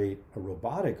operate a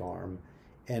robotic arm,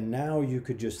 and now you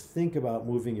could just think about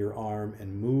moving your arm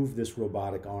and move this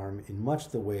robotic arm in much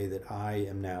the way that I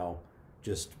am now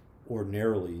just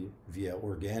ordinarily, via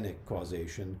organic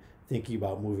causation, thinking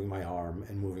about moving my arm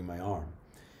and moving my arm.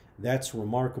 That's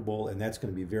remarkable, and that's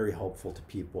going to be very helpful to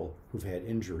people who've had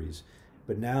injuries.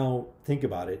 But now think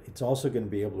about it, it's also going to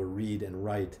be able to read and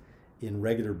write in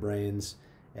regular brains.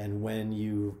 And when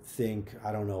you think,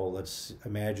 I don't know, let's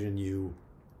imagine you've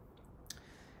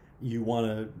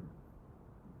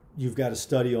got to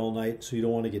study all night, so you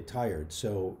don't want to get tired.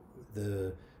 So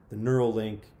the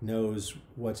Neuralink knows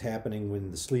what's happening when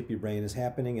the sleepy brain is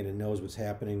happening, and it knows what's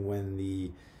happening when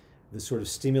the sort of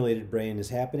stimulated brain is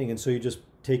happening. And so you just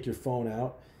take your phone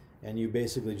out and you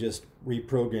basically just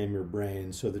reprogram your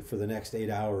brain so that for the next 8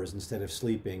 hours, instead of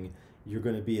sleeping, you're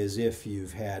going to be as if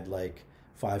you've had like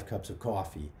 5 cups of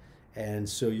coffee. And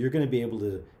so you're going to be able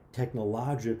to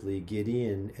technologically get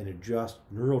in and adjust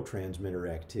neurotransmitter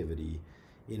activity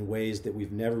in ways that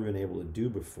we've never been able to do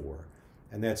before.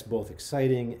 And that's both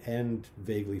exciting and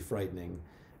vaguely frightening.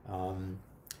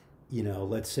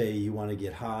 Let's say you want to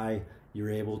get high, you're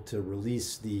able to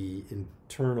release the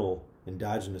internal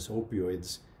endogenous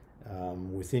opioids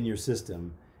within your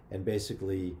system, and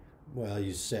basically,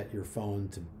 you set your phone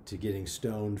to getting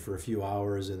stoned for a few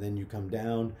hours, and then you come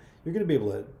down. You're going to be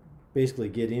able to basically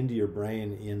get into your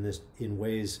brain in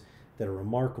ways that are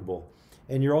remarkable.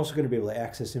 And you're also going to be able to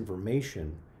access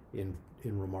information in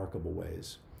remarkable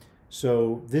ways.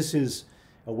 So this is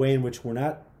a way in which we're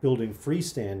not building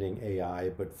freestanding AI,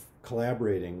 but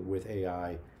collaborating with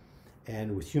AI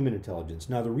and with human intelligence.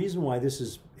 Now, the reason why this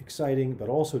is exciting but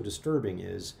also disturbing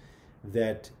is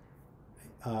that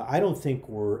I don't think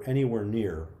we're anywhere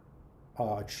near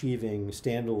achieving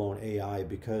standalone AI,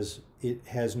 because it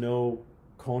has no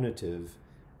cognitive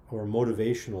or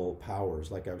motivational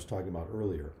powers like I was talking about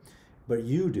earlier. But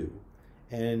you do,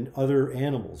 and other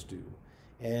animals do.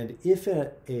 And if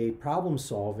a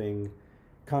problem-solving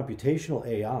computational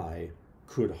AI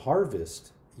could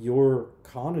harvest your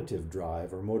cognitive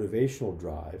drive or motivational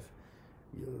drive,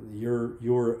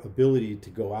 your ability to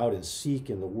go out and seek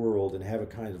in the world and have a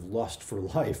kind of lust for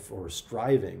life or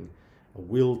striving, a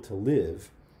will to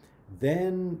live,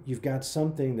 then you've got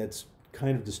something that's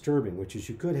kind of disturbing, which is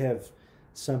you could have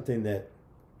something that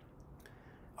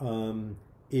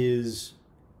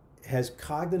has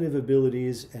cognitive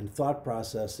abilities and thought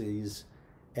processes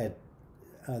that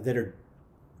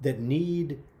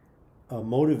need a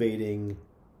motivating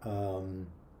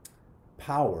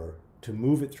power to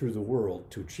move it through the world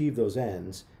to achieve those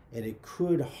ends, and it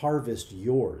could harvest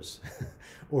yours,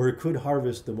 or it could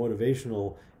harvest the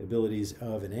motivational abilities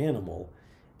of an animal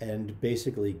and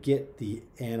basically get the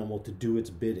animal to do its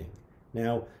bidding.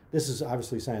 Now, this is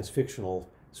obviously science fictional,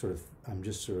 I'm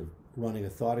just sort of running a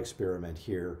thought experiment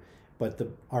here, but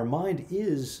our mind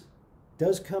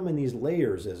does come in these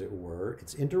layers, as it were.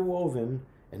 It's interwoven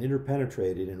and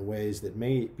interpenetrated in ways that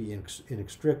may be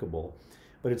inextricable,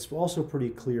 but it's also pretty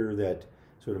clear that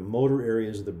sort of motor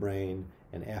areas of the brain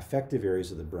and affective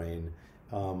areas of the brain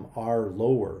are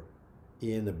lower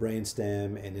in the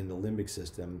brainstem and in the limbic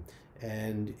system,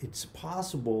 and it's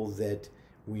possible that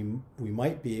we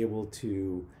might be able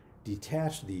to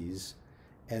detach these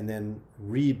and then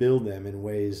rebuild them in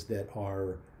ways that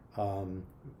are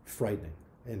frightening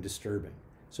and disturbing.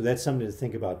 So that's something to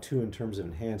think about too in terms of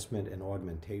enhancement and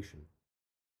augmentation.